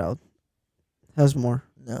 C.J. Stroud has more.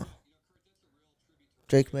 No.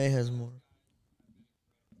 Drake May has more.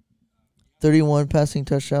 31 passing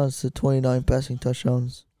touchdowns to 29 passing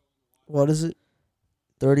touchdowns. What is it?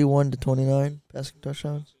 31 to 29 passing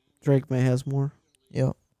touchdowns. Drake May has more.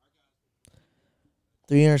 Yep.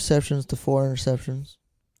 3 interceptions to 4 interceptions.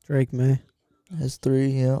 Drake May has 3,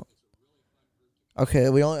 yeah. Okay,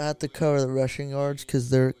 we don't have to cover the rushing yards because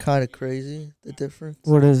they're kind of crazy, the difference.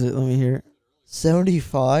 What is it? Let me hear it.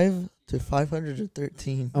 75 to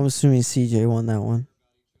 513. I'm assuming CJ won that one.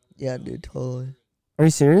 Yeah, dude, totally. Are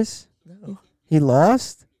you serious? No. He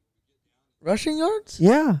lost? Rushing yards?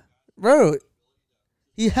 Yeah. Bro,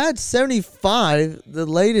 he had 75 the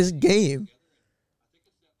latest game.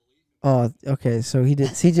 Oh, okay. So he did.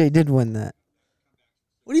 CJ did win that.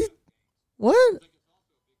 What?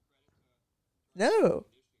 No.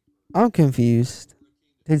 I'm confused.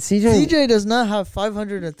 Did CJ? CJ does not have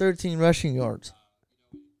 513 rushing yards.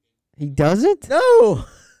 He doesn't? No.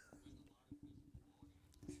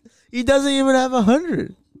 He doesn't even have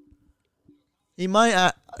 100. He might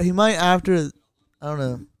after, I don't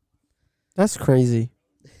know. That's crazy.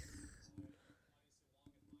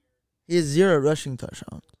 He has 0 rushing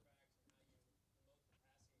touchdowns.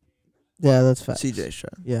 Yeah, that's fact. CJ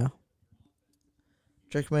Stroud. Yeah.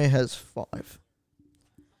 Drake May has 5.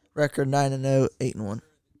 Record 9-0, 8-1.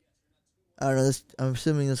 I don't know. I'm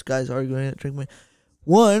assuming this guy's arguing that Drake May.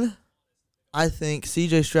 1, I think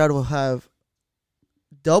CJ Stroud will have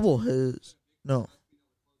double his. No.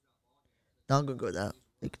 Not gonna go with that.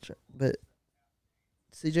 But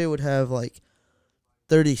CJ would have like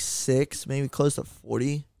 36, maybe close to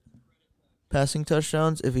 40 passing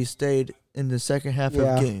touchdowns if he stayed in the second half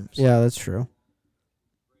of games. Yeah, that's true.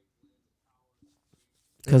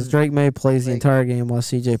 Because Drake May plays the entire game while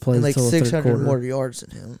CJ plays like till the third 600 quarter. more yards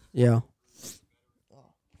than him. Yeah.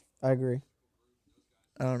 I agree.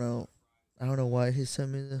 I don't know. I don't know why he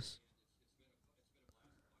sent me this.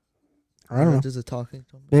 I don't know. Just a talking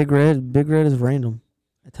to him. Big Red is random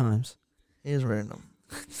at times. He is random.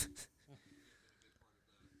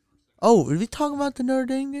 Oh, did we talk about the Notre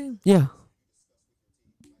Dame game? Yeah.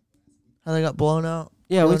 How they got blown out?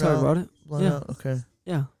 Yeah, we Blown talked out. about it. Blown Yeah. out. Okay.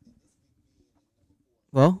 Yeah.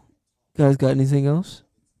 Well, guys, got anything else?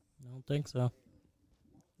 I don't think so.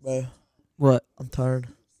 Bye. What? I'm tired.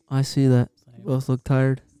 I see that. Same. Both look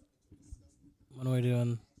tired. When are we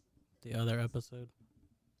doing the other episode?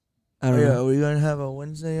 I don't Yeah, know. are we gonna have a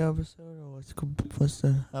Wednesday episode or what's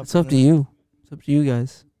the? It's up to you. It's up to you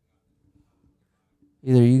guys.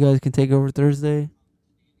 Either you guys can take over Thursday,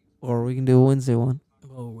 or we can do a Wednesday one.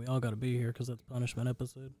 Well, we all got to be here because that's punishment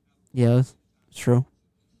episode. Yeah, it's true.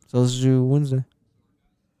 So let's do Wednesday.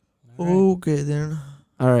 All right. Okay then.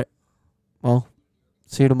 All right. Well,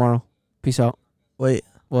 see you tomorrow. Peace out. Wait.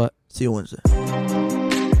 What? See you Wednesday.